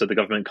 So the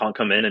government can't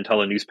come in and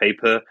tell a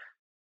newspaper,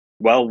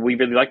 well, we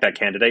really like that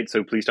candidate,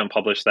 so please don't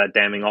publish that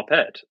damning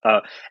op-ed.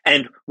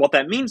 And what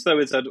that means, though,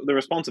 is that the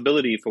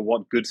responsibility for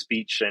what good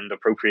speech and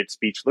appropriate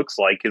speech looks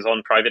like is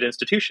on private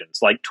institutions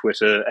like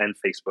Twitter and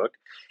Facebook.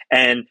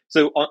 And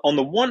so on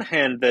the one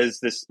hand, there's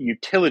this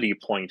utility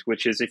point,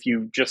 which is if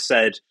you just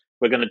said,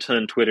 we're going to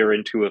turn Twitter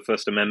into a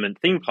First Amendment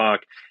theme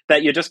park,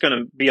 that you're just going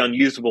to be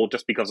unusable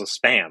just because of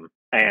spam.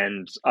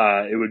 and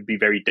it would be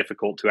very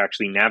difficult to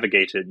actually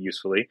navigate it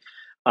usefully.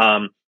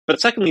 But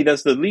secondly,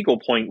 there's the legal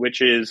point,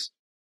 which is,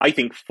 I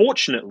think,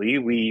 fortunately,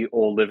 we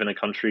all live in a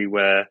country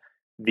where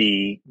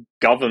the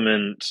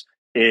government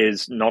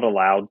is not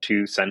allowed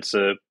to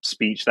censor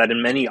speech that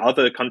in many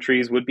other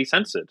countries would be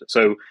censored.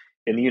 So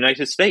in the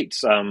United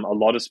States, a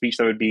lot of speech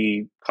that would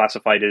be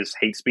classified as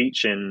hate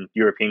speech in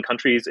European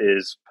countries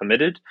is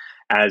permitted,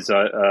 as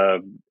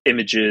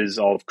images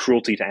of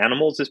cruelty to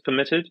animals is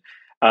permitted,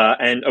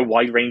 and a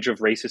wide range of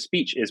racist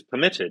speech is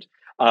permitted.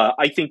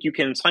 I think you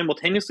can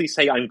simultaneously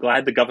say, I'm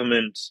glad the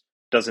government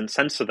doesn't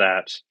censor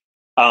that,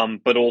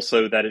 but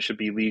also that it should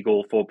be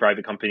legal for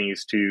private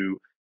companies to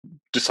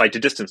decide to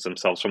distance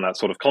themselves from that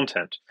sort of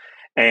content.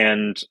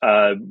 And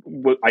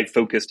I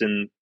focused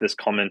in this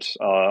comment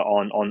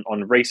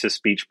on racist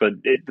speech, but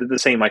the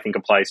same, I think,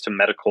 applies to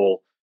medical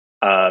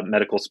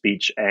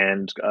speech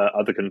and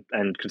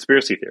and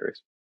conspiracy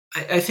theories.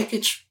 I think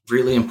it's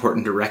really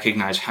important to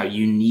recognize how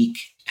unique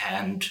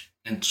and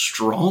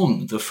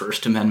strong the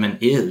First Amendment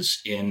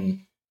is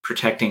in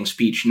protecting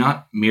speech,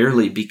 not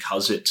merely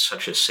because it's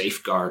such a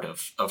safeguard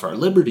of our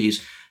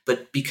liberties,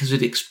 but because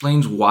it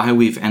explains why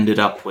we've ended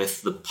up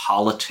with the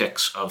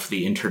politics of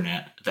the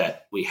internet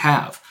that we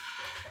have.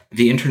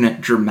 The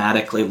internet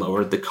dramatically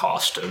lowered the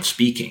cost of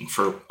speaking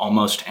for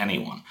almost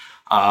anyone.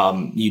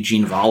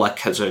 Eugene Volokh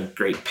has a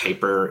great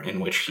paper in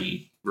which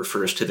he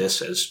refers to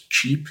this as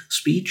cheap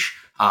speech.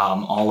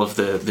 All of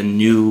the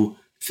new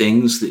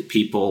things that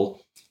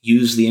people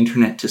use the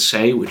internet to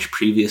say, which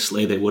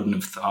previously they wouldn't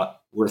have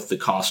thought worth the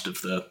cost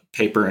of the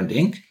paper and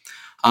ink.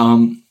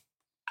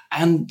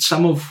 And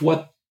some of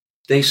what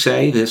they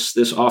say,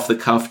 this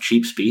off-the-cuff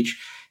cheap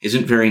speech,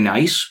 isn't very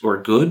nice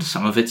or good.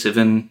 Some of it's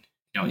even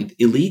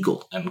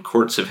illegal, and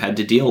courts have had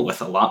to deal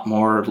with a lot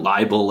more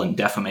libel and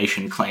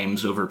defamation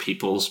claims over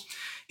people's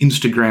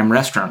Instagram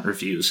restaurant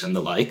reviews and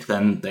the like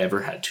than they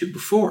ever had to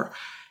before.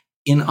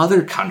 In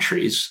other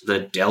countries, the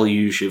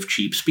deluge of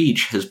cheap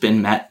speech has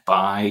been met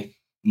by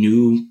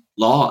new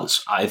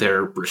laws,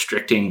 either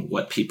restricting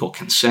what people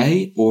can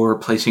say or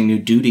placing new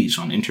duties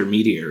on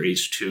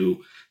intermediaries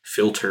to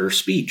filter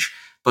speech.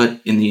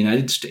 But in the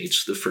United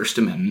States, the First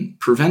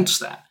Amendment prevents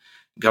that.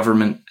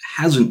 Government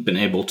hasn't been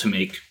able to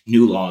make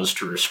new laws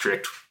to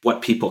restrict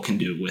what people can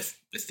do with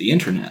the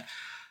internet.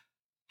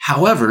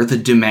 However, the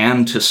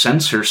demand to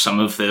censor some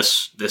of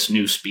this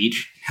new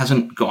speech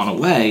hasn't gone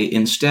away.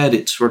 Instead,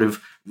 it's sort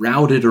of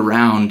routed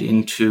around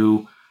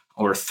into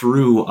or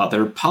through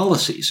other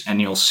policies.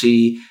 And you'll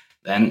see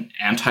then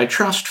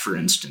antitrust, for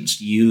instance,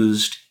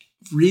 used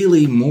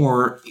really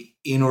more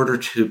in order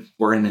to,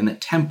 or in an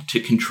attempt to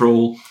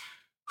control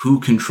who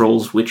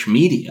controls which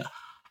media,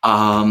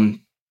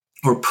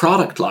 or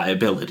product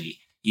liability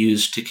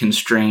used to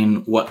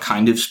constrain what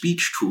kind of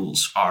speech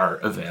tools are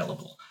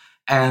available.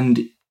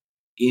 And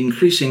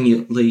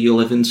increasingly,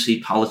 you'll even see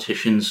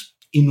politicians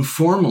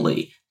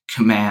informally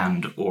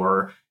command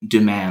or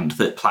demand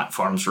that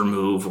platforms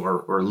remove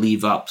or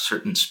leave up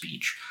certain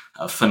speech,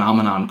 a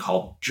phenomenon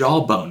called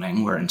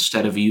jawboning, where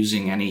instead of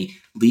using any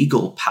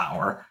legal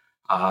power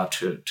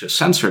to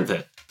censor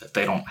that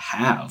they don't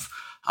have,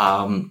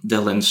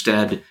 they'll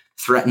instead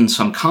threaten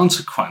some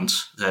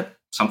consequence, that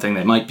something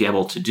they might be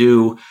able to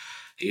do,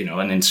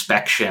 an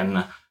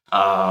inspection,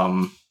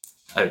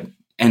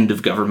 end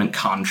of government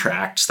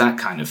contracts, that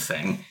kind of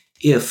thing,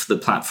 if the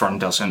platform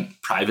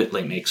doesn't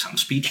privately make some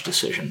speech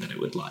decision that it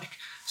would like.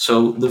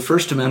 So the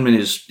First Amendment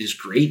is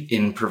great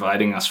in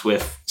providing us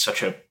with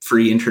such a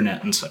free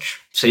internet and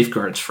such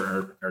safeguards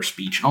for our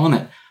speech on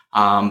it.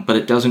 But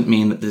it doesn't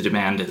mean that the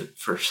demand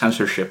for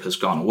censorship has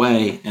gone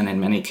away. And in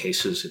many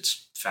cases,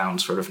 it's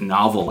found sort of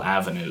novel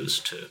avenues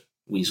to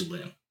weasel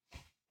in.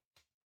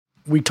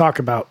 We talk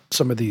about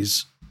some of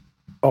these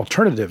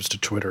alternatives to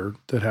Twitter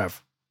that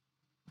have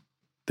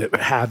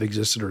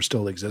existed or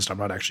still exist. I'm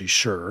not actually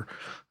sure.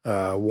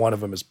 One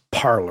of them is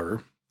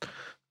Parler.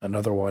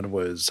 Another one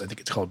was, I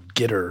think it's called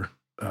Gitter.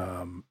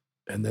 And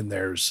then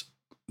there's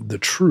The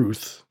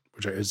Truth,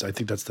 which is, I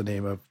think that's the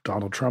name of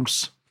Donald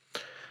Trump's,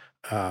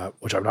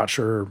 which I'm not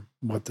sure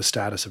what the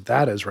status of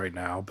that is right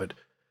now. But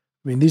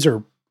I mean, these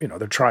are,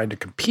 they're trying to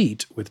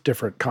compete with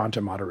different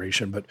content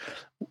moderation. But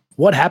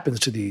what happens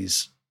to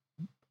these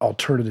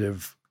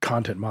alternative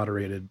content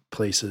moderated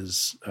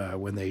places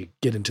when they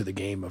get into the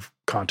game of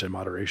content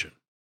moderation?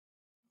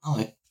 Well,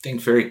 I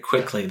think very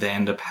quickly they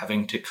end up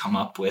having to come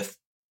up with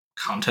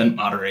content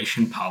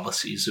moderation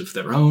policies of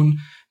their own,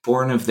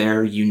 born of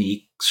their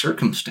unique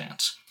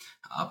circumstance.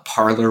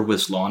 Parler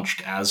was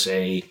launched as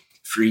a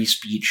free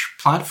speech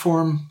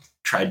platform,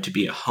 tried to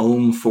be a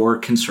home for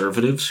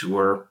conservatives who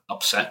were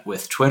upset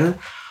with Twitter.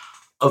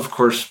 Of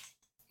course,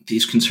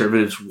 these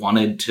conservatives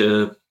wanted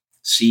to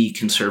see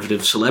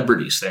conservative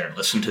celebrities there,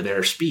 listen to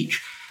their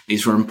speech.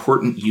 These were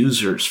important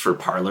users for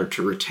Parler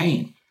to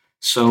retain.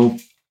 So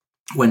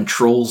when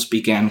trolls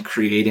began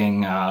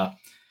creating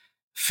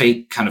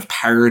fake kind of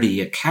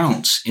parody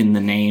accounts in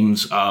the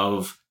names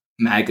of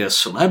MAGA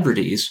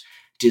celebrities,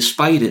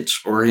 despite its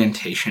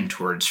orientation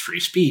towards free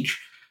speech,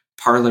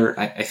 Parler,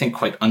 I think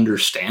quite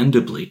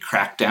understandably,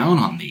 cracked down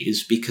on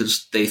these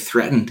because they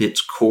threatened its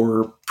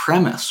core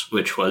premise,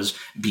 which was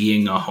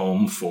being a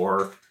home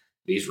for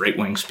these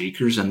right-wing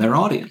speakers and their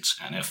audience.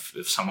 And if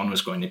someone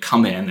was going to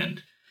come in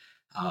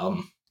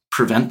and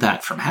prevent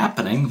that from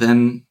happening,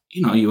 then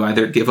you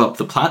either give up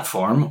the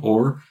platform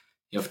or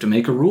you have to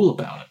make a rule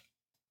about it.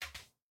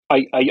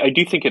 I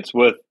do think it's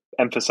worth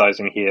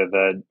emphasizing here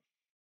that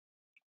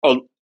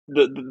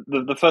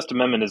the First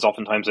Amendment is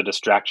oftentimes a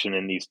distraction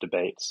in these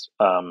debates,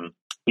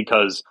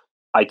 because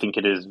I think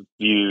it is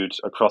viewed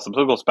across the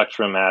political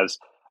spectrum as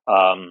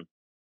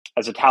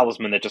a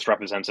talisman that just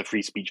represents a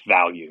free speech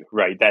value,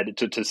 right? That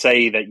to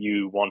say that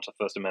you want a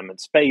First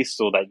Amendment space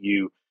or that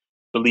you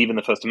believe in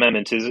the First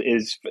Amendment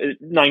is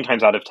 9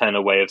 times out of 10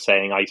 a way of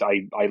saying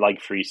I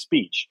like free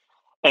speech.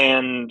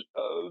 And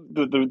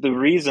the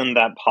reason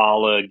that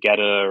Parler,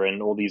 Getter,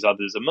 and all these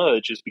others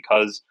emerge is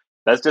because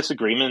there's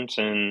disagreement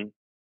in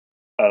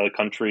a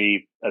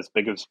country as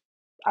big as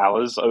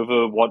ours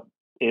over what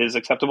is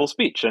acceptable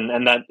speech,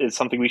 and that is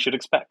something we should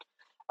expect.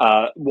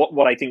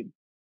 What I think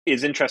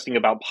is interesting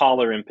about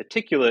Parler in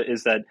particular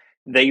is that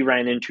they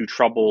ran into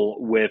trouble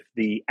with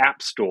the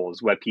app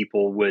stores where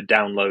people would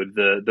download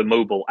the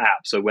mobile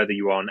app. So whether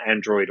you are on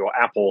Android or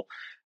Apple,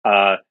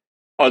 a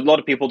lot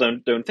of people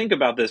don't think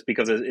about this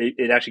because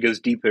it actually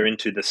goes deeper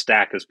into the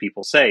stack, as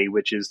people say,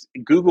 which is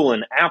Google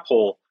and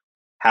Apple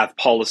have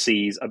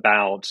policies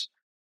about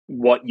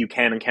what you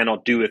can and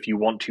cannot do if you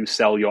want to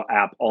sell your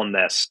app on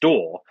their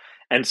store.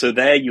 And so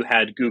there you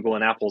had Google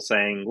and Apple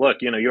saying, look,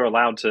 you're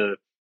allowed to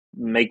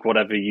make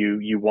whatever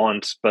you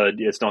want, but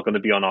it's not going to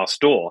be on our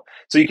store.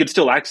 So you could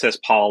still access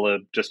Parler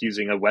just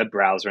using a web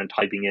browser and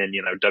typing in,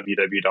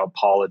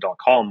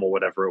 www.parler.com or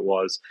whatever it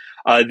was.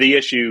 The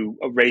issue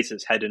raised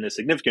its head in a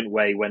significant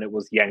way when it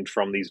was yanked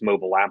from these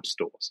mobile app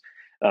stores.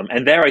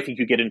 And there, I think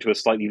you get into a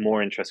slightly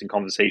more interesting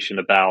conversation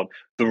about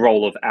the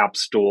role of app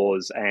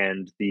stores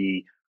and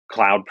the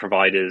cloud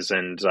providers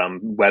and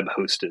web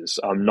hosters,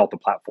 not the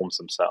platforms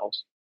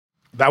themselves.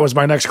 That was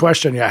my next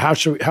question. Yeah, how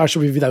should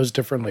we view those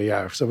differently?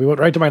 Yeah, so we went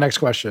right to my next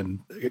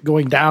question.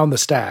 Going down the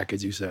stack,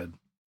 as you said.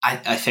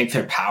 I think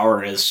their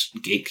power as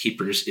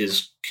gatekeepers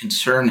is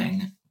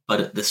concerning, but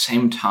at the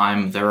same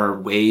time, there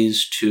are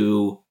ways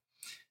to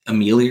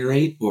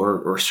ameliorate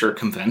or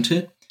circumvent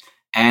it.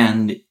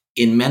 And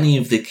in many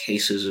of the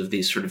cases of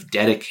these sort of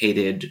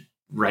dedicated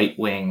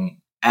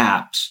right-wing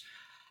apps,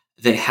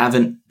 they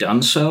haven't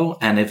done so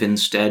and have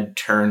instead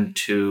turned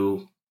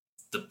to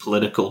the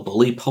political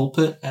bully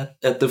pulpit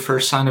at the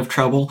first sign of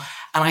trouble.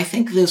 And I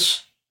think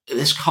this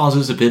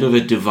causes a bit of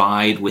a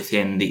divide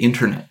within the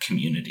internet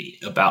community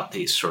about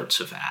these sorts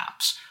of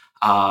apps,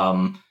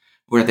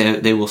 where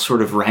they will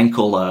sort of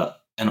rankle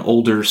an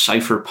older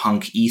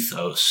cypherpunk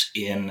ethos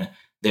in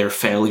their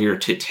failure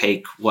to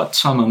take what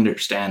some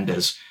understand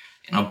as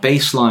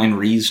baseline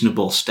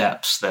reasonable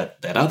steps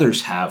that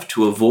others have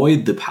to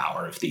avoid the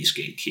power of these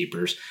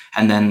gatekeepers,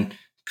 and then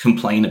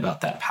complain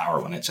about that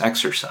power when it's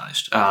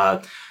exercised.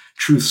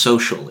 Truth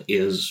Social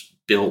is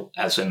built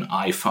as an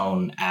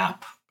iPhone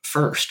app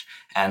first.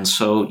 And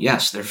so,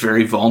 yes, they're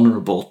very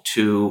vulnerable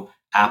to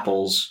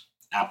Apple's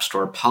App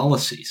Store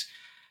policies.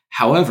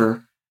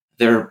 However,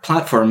 there are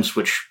platforms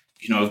which,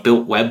 have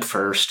built web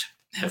first,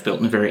 have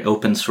built in a very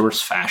open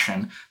source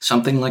fashion,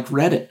 something like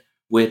Reddit,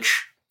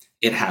 which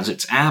it has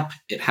its app,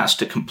 it has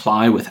to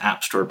comply with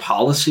App Store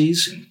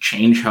policies and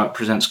change how it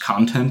presents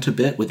content a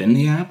bit within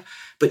the app.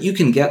 But you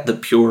can get the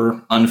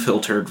pure,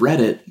 unfiltered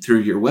Reddit through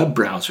your web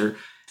browser.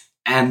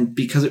 And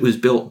because it was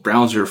built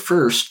browser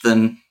first,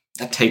 then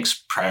that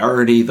takes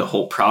priority. The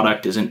whole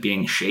product isn't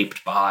being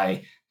shaped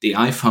by the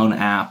iPhone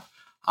app.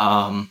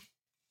 And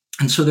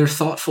so there are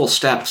thoughtful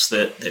steps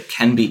that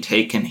can be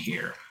taken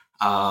here.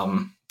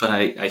 But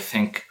I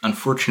think,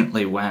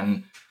 unfortunately,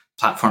 when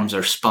platforms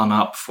are spun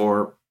up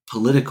for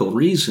political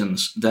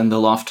reasons, then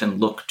they'll often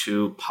look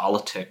to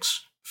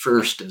politics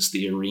first as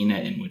the arena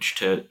in which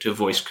to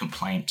voice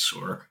complaints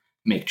or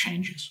make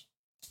changes.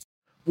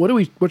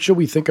 What should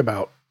we think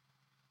about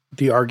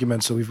the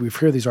arguments? So we've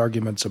heard these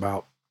arguments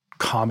about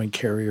common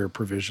carrier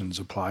provisions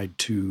applied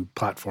to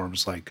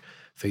platforms like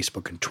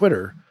Facebook and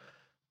Twitter,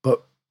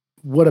 but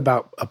what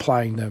about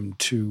applying them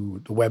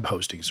to the web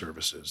hosting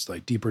services,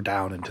 like deeper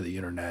down into the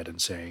internet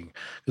and saying,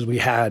 because we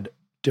had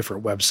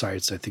different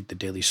websites, I think the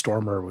Daily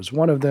Stormer was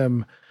one of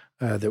them,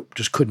 that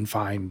just couldn't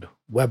find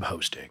web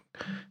hosting.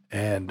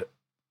 And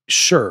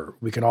sure,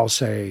 we can all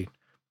say,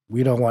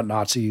 we don't want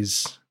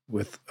Nazis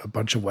with a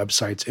bunch of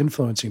websites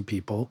influencing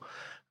people.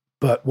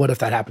 But what if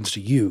that happens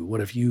to you?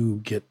 What if you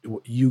get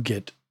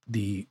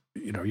the,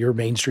 your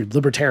Main Street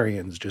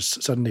libertarians,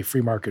 just suddenly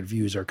free market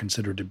views are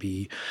considered to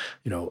be,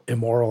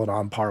 immoral and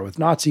on par with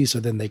Nazis. So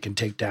then they can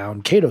take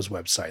down Cato's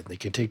website. They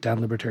can take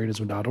down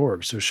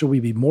libertarianism.org. So should we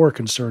be more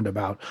concerned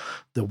about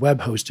the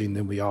web hosting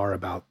than we are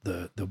about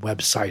the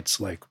websites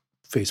like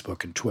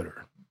Facebook and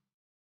Twitter?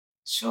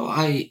 So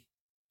I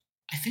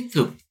think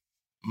the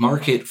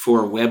market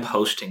for web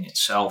hosting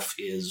itself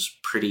is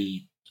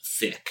pretty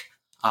thick.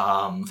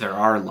 There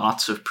are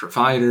lots of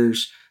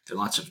providers, there are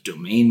lots of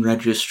domain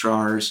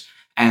registrars,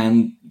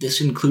 And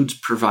this includes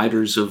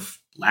providers of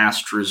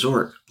last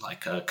resort,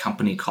 like a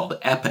company called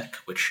Epic,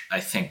 which I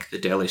think the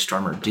Daily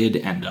Stormer did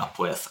end up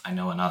with. I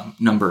know a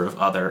number of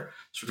other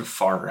sort of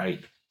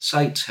far-right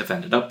sites have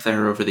ended up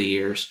there over the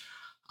years.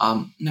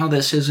 Now,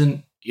 this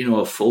isn't,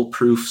 a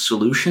foolproof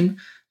solution.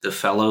 The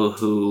fellow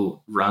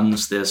who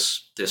runs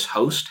this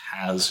host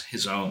has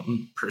his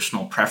own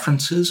personal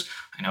preferences.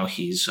 I know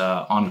he's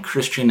on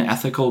Christian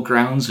ethical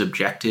grounds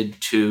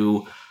objected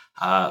to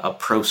a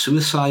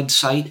pro-suicide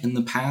site in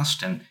the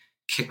past and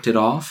kicked it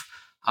off.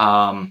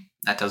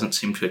 That doesn't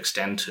seem to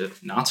extend to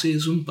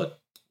Nazism, but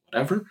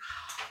whatever.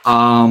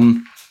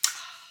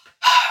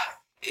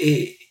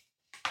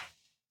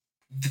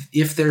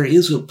 If there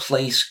is a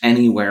place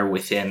anywhere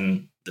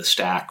within the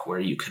stack where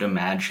you could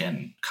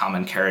imagine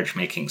common carriage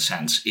making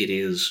sense, it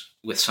is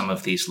with some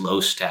of these low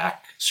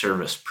stack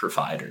service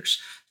providers,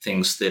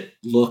 things that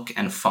look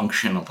and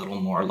function a little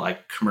more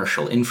like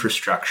commercial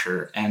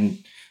infrastructure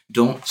and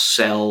don't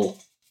sell,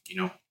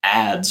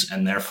 ads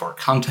and therefore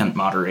content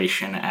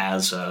moderation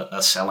as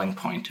a selling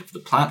point of the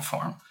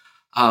platform.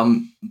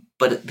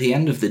 But at the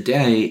end of the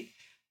day,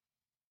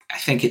 I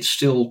think it's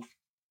still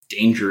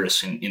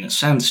dangerous in a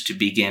sense to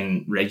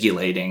begin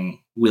regulating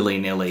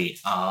willy-nilly,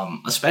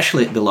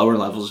 especially at the lower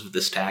levels of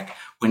the stack,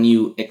 when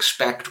you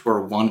expect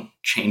or want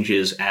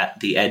changes at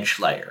the edge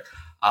layer.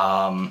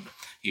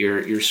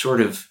 You're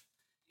sort of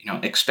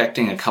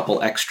expecting a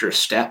couple extra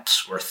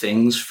steps or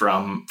things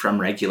from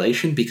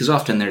regulation, because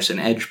often there's an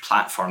edge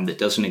platform that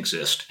doesn't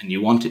exist and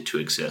you want it to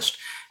exist.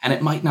 And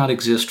it might not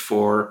exist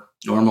for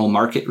normal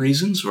market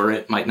reasons, or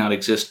it might not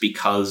exist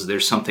because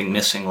there's something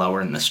missing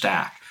lower in the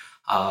stack.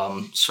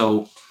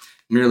 So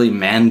merely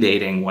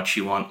mandating what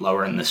you want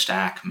lower in the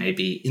stack may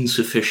be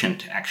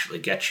insufficient to actually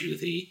get you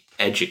the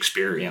edge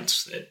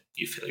experience that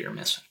you feel you're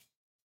missing.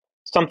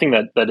 Something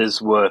that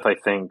is worth, I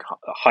think,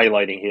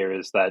 highlighting here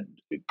is that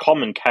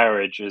common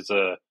carriage is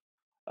a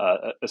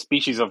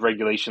species of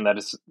regulation that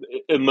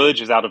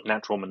emerges out of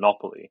natural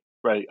monopoly,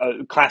 right?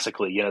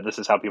 Classically, this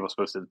is how people are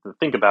supposed to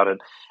think about it.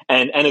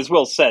 And as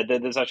Will said,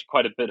 there's actually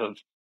quite a bit of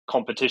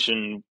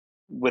competition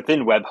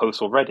within web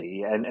hosts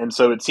already, and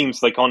so it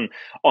seems like on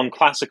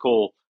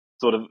classical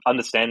sort of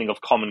understanding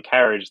of common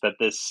carriage that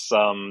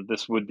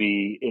this would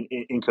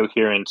be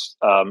incoherent,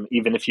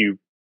 even if you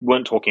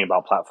weren't talking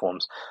about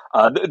platforms.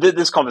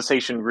 This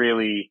conversation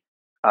really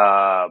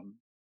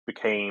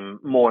became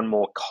more and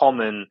more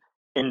common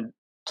in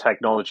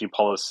technology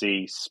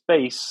policy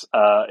space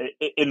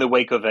in the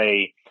wake of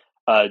a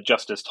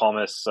Justice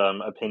Thomas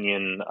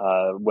opinion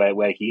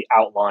where he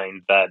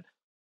outlined that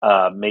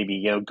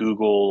maybe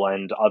Google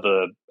and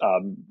other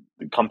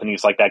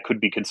companies like that could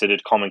be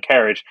considered common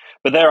carriage,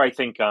 but there I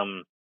think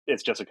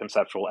it's just a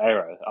conceptual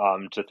error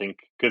to think,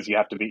 because you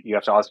have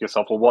to ask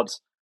yourself, well,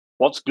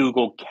 what's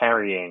Google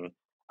carrying,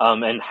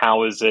 and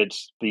how is it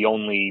the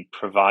only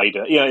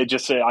provider? It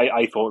just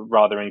I thought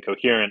rather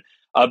incoherent.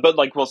 But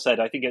like Will said,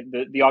 I think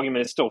the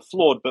argument is still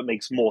flawed, but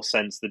makes more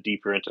sense the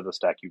deeper into the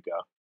stack you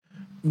go.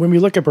 When we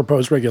look at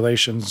proposed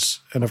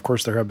regulations, and of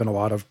course there have been a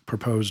lot of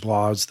proposed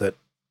laws that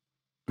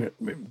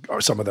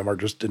some of them are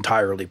just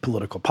entirely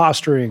political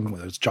posturing,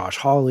 whether it's Josh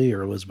Hawley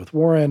or Elizabeth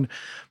Warren,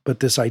 but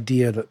this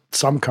idea that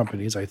some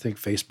companies, I think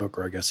Facebook,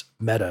 or I guess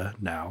Meta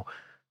now,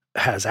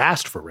 has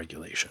asked for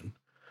regulation.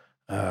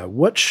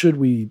 What should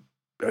we,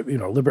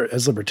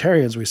 as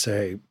libertarians, we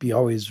say, be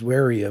always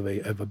wary of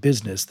a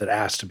business that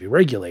asks to be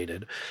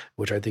regulated,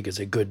 which I think is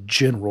a good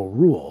general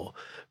rule.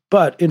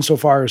 But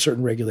insofar as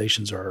certain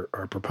regulations are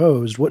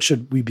proposed, what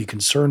should we be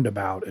concerned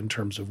about in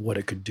terms of what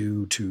it could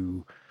do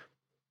to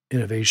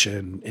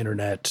innovation,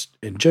 internet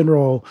in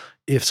general,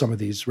 if some of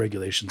these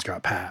regulations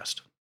got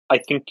passed? I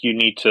think you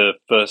need to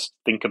first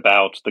think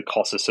about the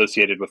costs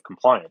associated with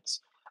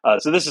compliance.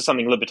 So this is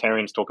something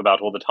libertarians talk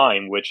about all the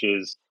time, which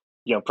is,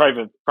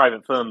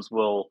 private firms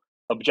will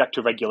object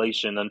to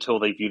regulation until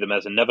they view them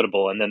as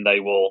inevitable, and then they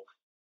will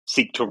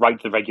seek to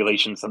write the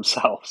regulations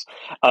themselves.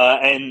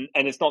 And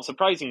it's not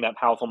surprising that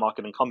powerful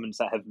market incumbents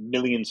that have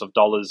millions of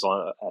dollars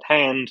at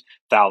hand,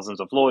 thousands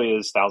of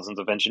lawyers, thousands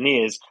of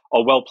engineers,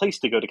 are well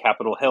placed to go to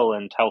Capitol Hill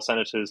and tell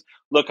senators,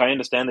 look, I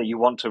understand that you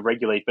want to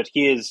regulate, but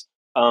here's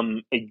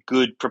a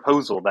good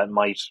proposal that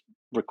might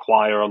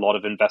require a lot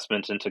of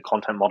investment into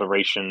content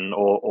moderation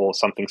or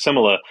something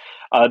similar.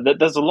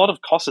 There's a lot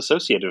of costs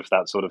associated with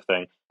that sort of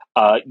thing.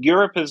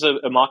 Europe is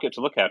a market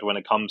to look at when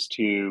it comes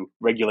to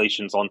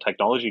regulations on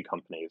technology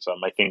companies.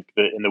 I think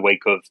that in the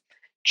wake of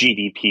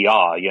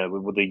GDPR,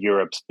 with the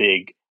Europe's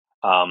big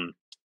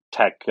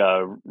tech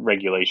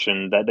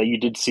regulation, that you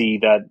did see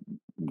that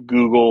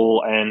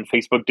Google and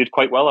Facebook did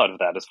quite well out of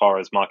that as far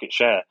as market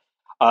share.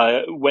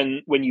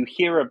 When you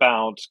hear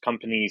about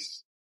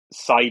companies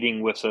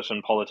siding with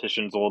certain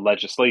politicians or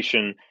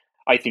legislation,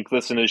 I think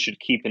listeners should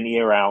keep an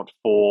ear out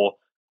for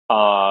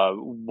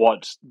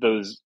what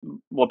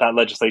that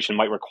legislation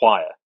might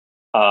require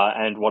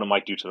and what it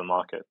might do to the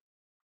market.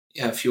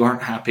 Yeah, if you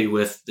aren't happy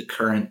with the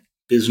current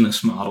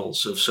business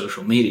models of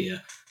social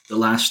media, the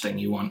last thing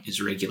you want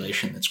is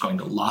regulation that's going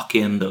to lock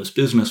in those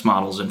business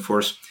models and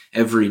force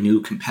every new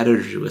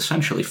competitor to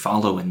essentially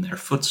follow in their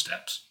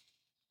footsteps.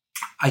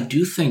 I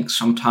do think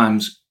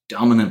sometimes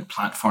dominant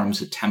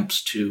platforms'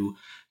 attempts to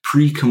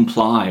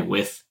pre-comply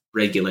with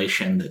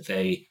regulation that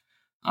they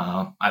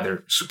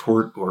either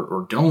support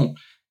or don't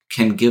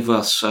can give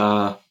us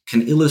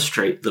can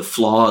illustrate the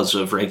flaws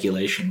of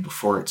regulation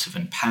before it's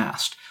even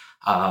passed.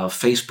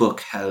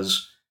 Facebook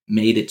has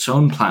made its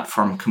own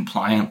platform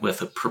compliant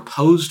with a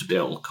proposed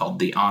bill called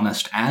the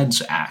Honest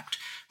Ads Act,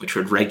 which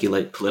would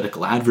regulate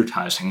political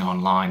advertising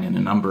online in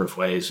a number of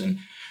ways and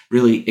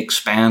really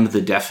expand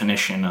the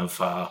definition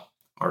of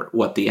or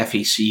what the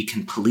FEC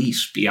can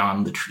police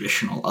beyond the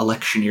traditional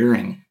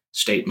electioneering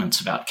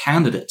statements about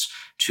candidates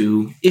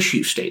to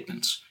issue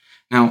statements.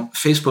 Now,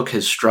 Facebook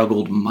has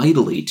struggled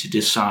mightily to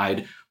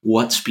decide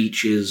what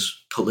speech is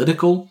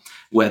political,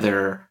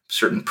 whether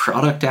certain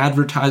product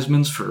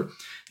advertisements for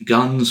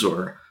guns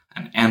or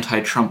an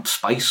anti-Trump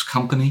spice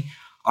company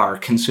are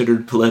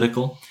considered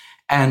political.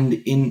 And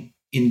in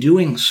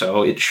doing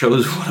so, it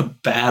shows what a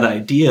bad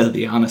idea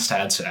the Honest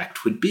Ads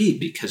Act would be,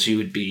 because you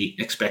would be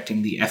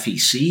expecting the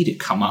FEC to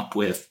come up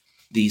with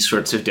these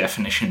sorts of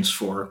definitions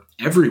for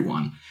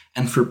everyone,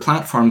 and for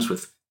platforms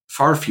with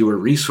far fewer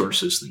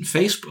resources than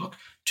Facebook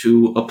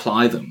to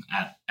apply them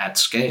at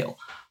scale.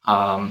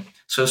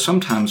 So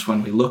sometimes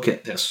when we look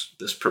at this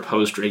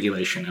proposed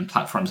regulation and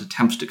platforms'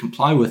 attempts to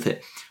comply with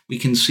it, we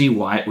can see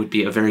why it would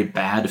be a very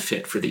bad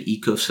fit for the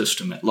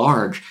ecosystem at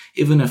large,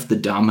 even if the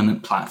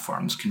dominant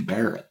platforms can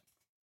bear it.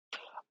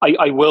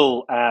 I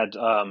will add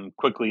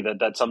quickly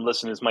that some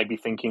listeners might be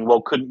thinking,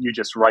 well, couldn't you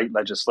just write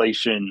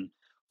legislation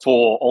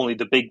for only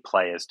the big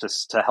players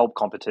to help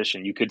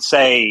competition? You could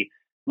say,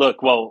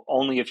 look, well,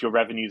 only if your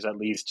revenue is at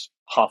least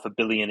 $500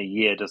 million a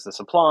year does this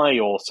apply,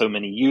 or so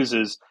many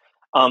users.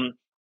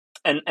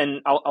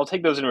 And I'll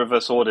take those in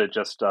reverse order,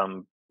 just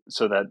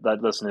so that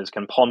listeners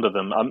can ponder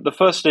them. The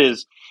first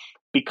is,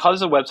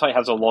 because a website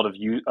has a lot of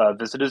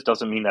visitors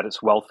doesn't mean that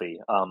it's wealthy.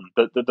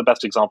 The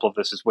best example of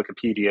this is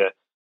Wikipedia,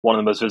 one of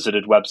the most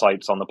visited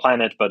websites on the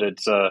planet, but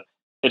it's a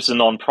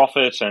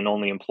nonprofit and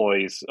only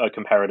employs a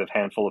comparative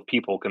handful of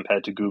people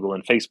compared to Google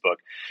and Facebook.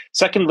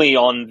 Secondly,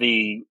 on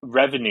the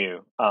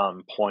revenue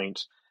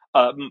point,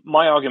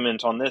 my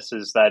argument on this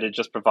is that it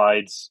just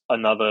provides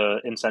another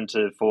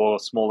incentive for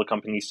smaller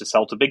companies to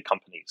sell to big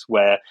companies,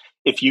 where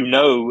if you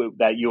know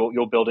that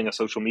you're building a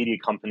social media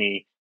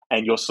company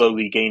and you're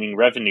slowly gaining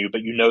revenue,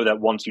 but you know that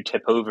once you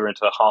tip over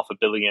into $500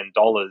 million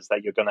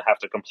that you're going to have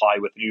to comply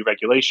with new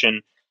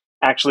regulation,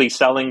 actually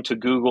selling to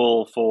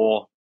Google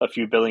for a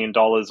few $1 billion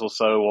or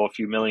so, or a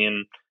few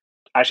million,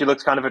 actually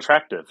looks kind of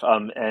attractive.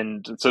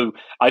 And so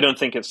I don't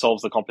think it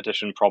solves the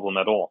competition problem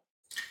at all.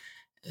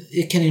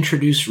 It can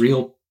introduce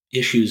real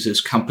issues as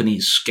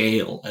companies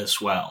scale as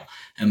well.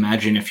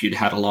 Imagine if you'd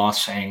had a law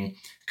saying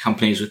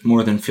companies with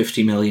more than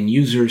 50 million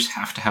users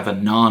have to have a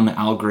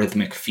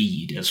non-algorithmic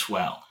feed as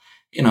well,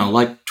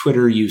 like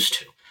Twitter used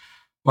to.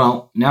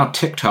 Well, now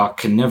TikTok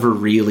can never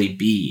really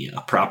be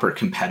a proper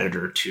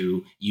competitor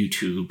to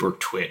YouTube or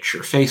Twitch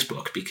or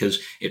Facebook,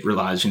 because it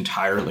relies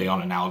entirely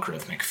on an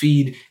algorithmic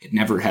feed. It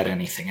never had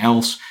anything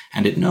else,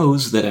 and it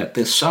knows that at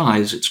this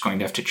size, it's going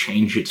to have to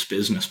change its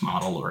business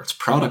model or its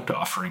product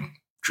offering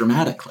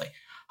dramatically.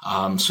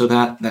 So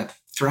that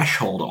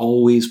threshold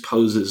always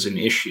poses an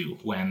issue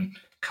when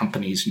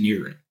companies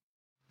near it.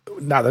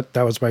 Now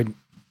that was my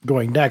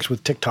going next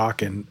with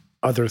TikTok and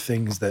other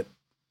things that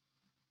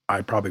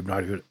I'm probably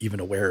not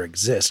even aware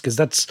exist, because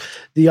that's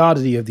the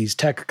oddity of these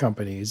tech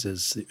companies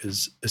is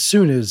as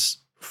soon as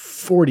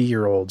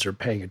 40-year-olds are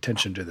paying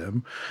attention to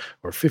them,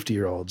 or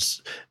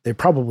 50-year-olds, they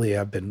probably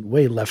have been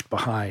way left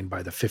behind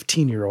by the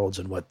 15-year-olds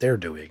and what they're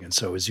doing. And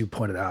so, as you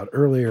pointed out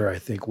earlier, I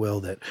think,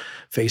 Will, that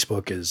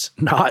Facebook is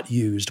not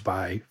used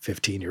by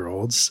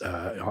 15-year-olds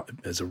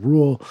as a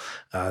rule.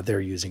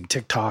 They're using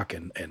TikTok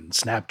and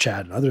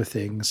Snapchat and other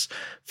things.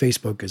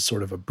 Facebook is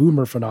sort of a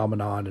boomer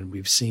phenomenon, and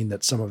we've seen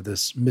that some of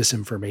this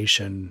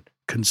misinformation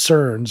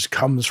concerns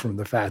comes from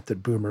the fact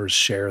that boomers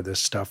share this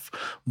stuff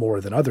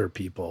more than other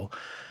people.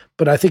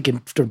 But I think in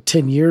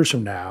 10 years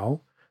from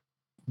now,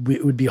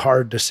 it would be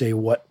hard to say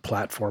what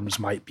platforms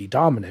might be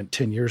dominant.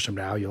 10 years from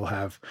now, you'll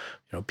have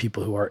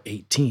people who are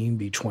 18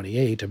 be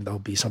 28, and there'll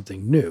be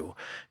something new.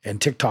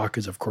 And TikTok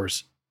is, of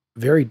course,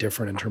 very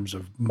different in terms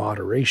of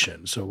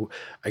moderation. So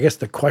I guess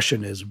the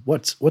question is,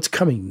 what's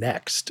coming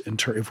next?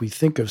 If we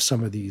think of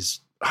some of these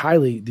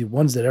the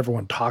ones that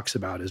everyone talks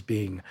about as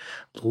being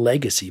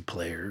legacy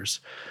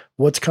players,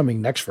 what's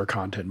coming next for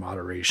content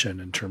moderation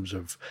in terms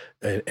of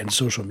and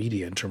social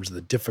media in terms of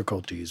the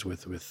difficulties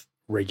with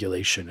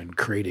regulation and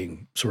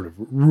creating sort of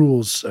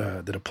rules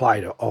that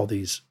apply to all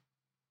these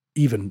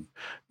even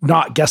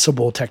not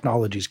guessable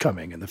technologies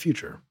coming in the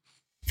future?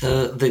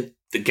 The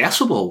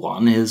guessable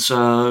one is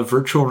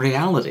virtual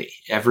reality.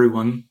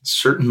 Everyone,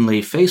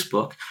 certainly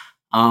Facebook,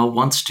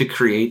 wants to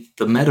create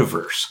the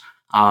metaverse.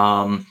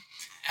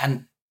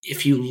 And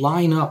if you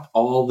line up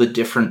all the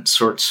different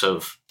sorts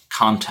of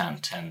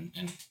content and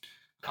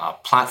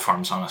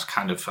platforms on a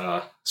kind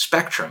of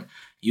spectrum,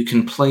 you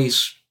can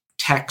place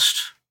text,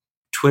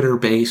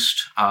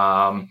 Twitter-based,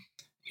 kind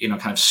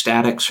of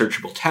static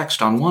searchable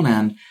text on one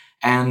end,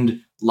 and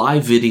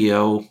live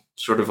video,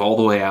 sort of all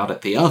the way out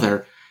at the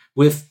other,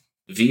 with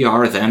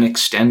VR then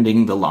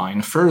extending the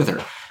line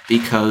further,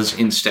 because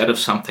instead of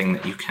something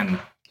that you can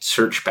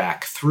search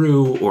back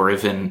through or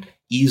even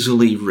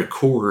easily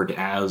record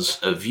as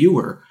a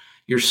viewer,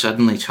 you're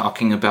suddenly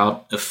talking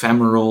about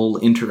ephemeral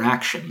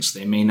interactions.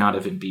 They may not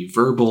even be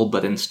verbal,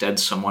 but instead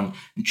someone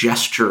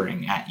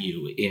gesturing at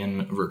you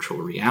in virtual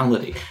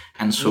reality.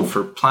 And so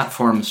for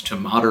platforms to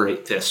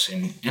moderate this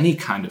in any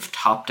kind of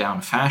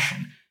top-down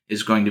fashion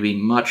is going to be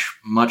much,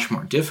 much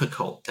more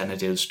difficult than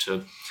it is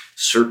to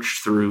search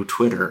through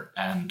Twitter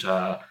and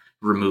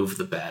remove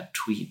the bad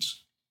tweets.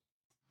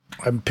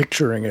 I'm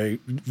picturing a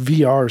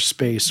VR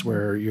space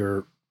where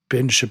your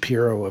Ben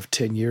Shapiro of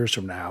 10 years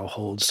from now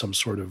holds some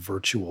sort of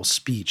virtual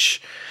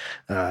speech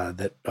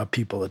that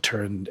people have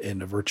turned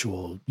in a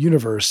virtual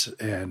universe,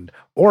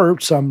 or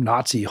some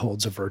Nazi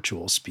holds a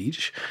virtual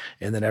speech,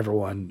 and then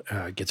everyone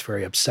gets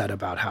very upset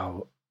about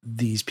how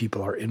these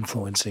people are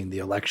influencing the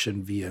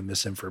election via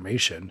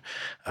misinformation.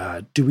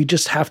 Do we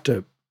just have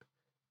to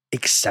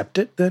accept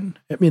it then?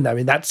 I mean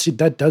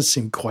that does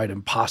seem quite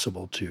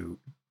impossible to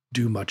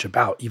do much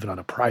about, even on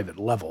a private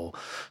level.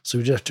 So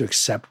we just have to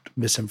accept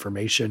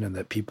misinformation and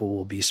that people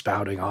will be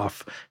spouting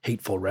off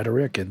hateful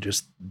rhetoric, and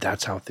just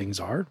that's how things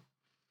are.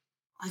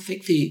 I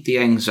think the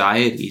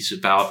anxieties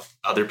about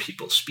other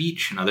people's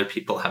speech and other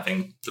people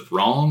having the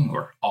wrong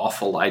or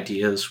awful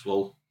ideas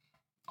will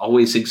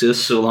always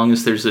exist so long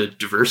as there's a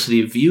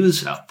diversity of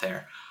views out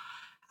there.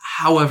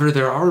 However,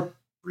 there are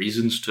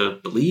reasons to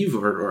believe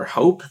or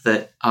hope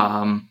that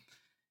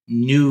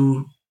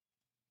new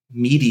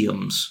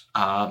mediums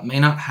may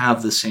not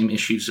have the same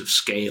issues of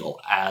scale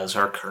as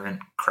our current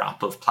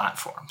crop of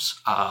platforms.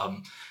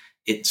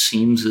 It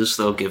seems as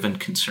though, given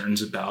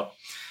concerns about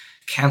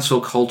cancel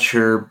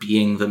culture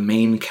being the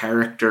main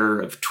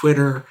character of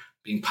Twitter,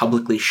 being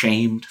publicly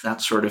shamed,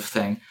 that sort of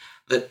thing,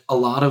 that a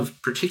lot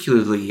of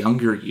particularly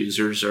younger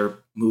users are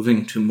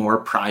moving to more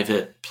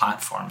private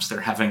platforms.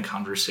 They're having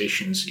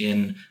conversations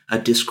in a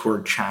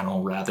Discord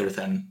channel rather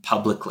than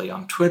publicly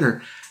on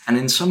Twitter. And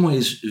in some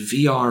ways,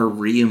 VR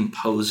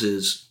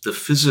reimposes the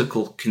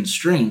physical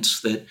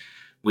constraints that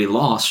we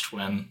lost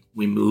when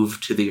we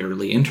moved to the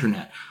early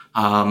internet.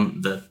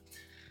 The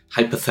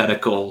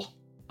hypothetical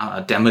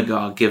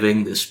demagogue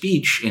giving the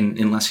speech,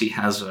 unless he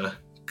has a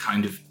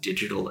kind of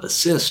digital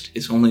assist,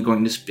 is only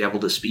going to be able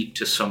to speak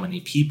to so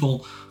many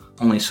people.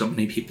 Only so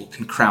many people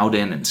can crowd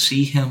in and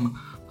see him.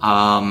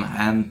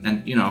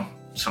 And you know,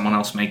 someone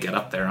else may get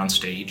up there on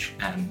stage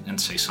and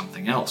say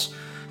something else.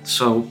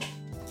 So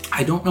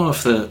I don't know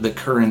if the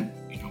current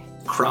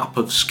crop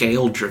of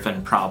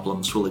scale-driven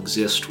problems will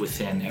exist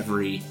within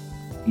every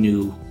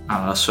new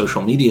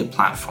social media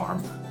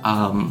platform,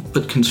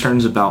 but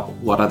concerns about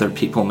what other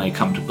people may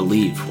come to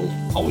believe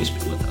will always be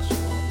with us.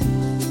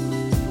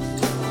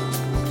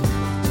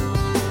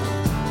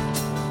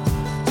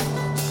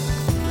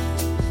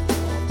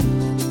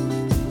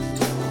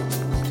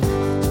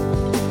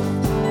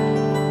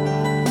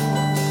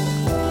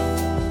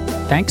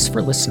 Thanks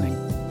for listening.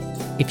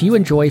 If you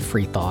enjoy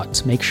Free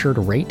Thoughts, make sure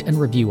to rate and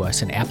review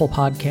us in Apple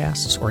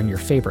Podcasts or in your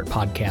favorite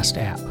podcast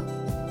app.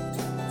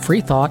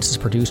 Free Thoughts is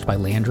produced by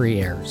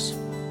Landry Ayres.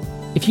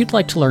 If you'd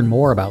like to learn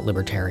more about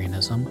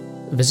libertarianism,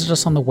 visit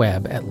us on the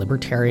web at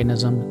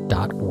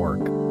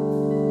libertarianism.org.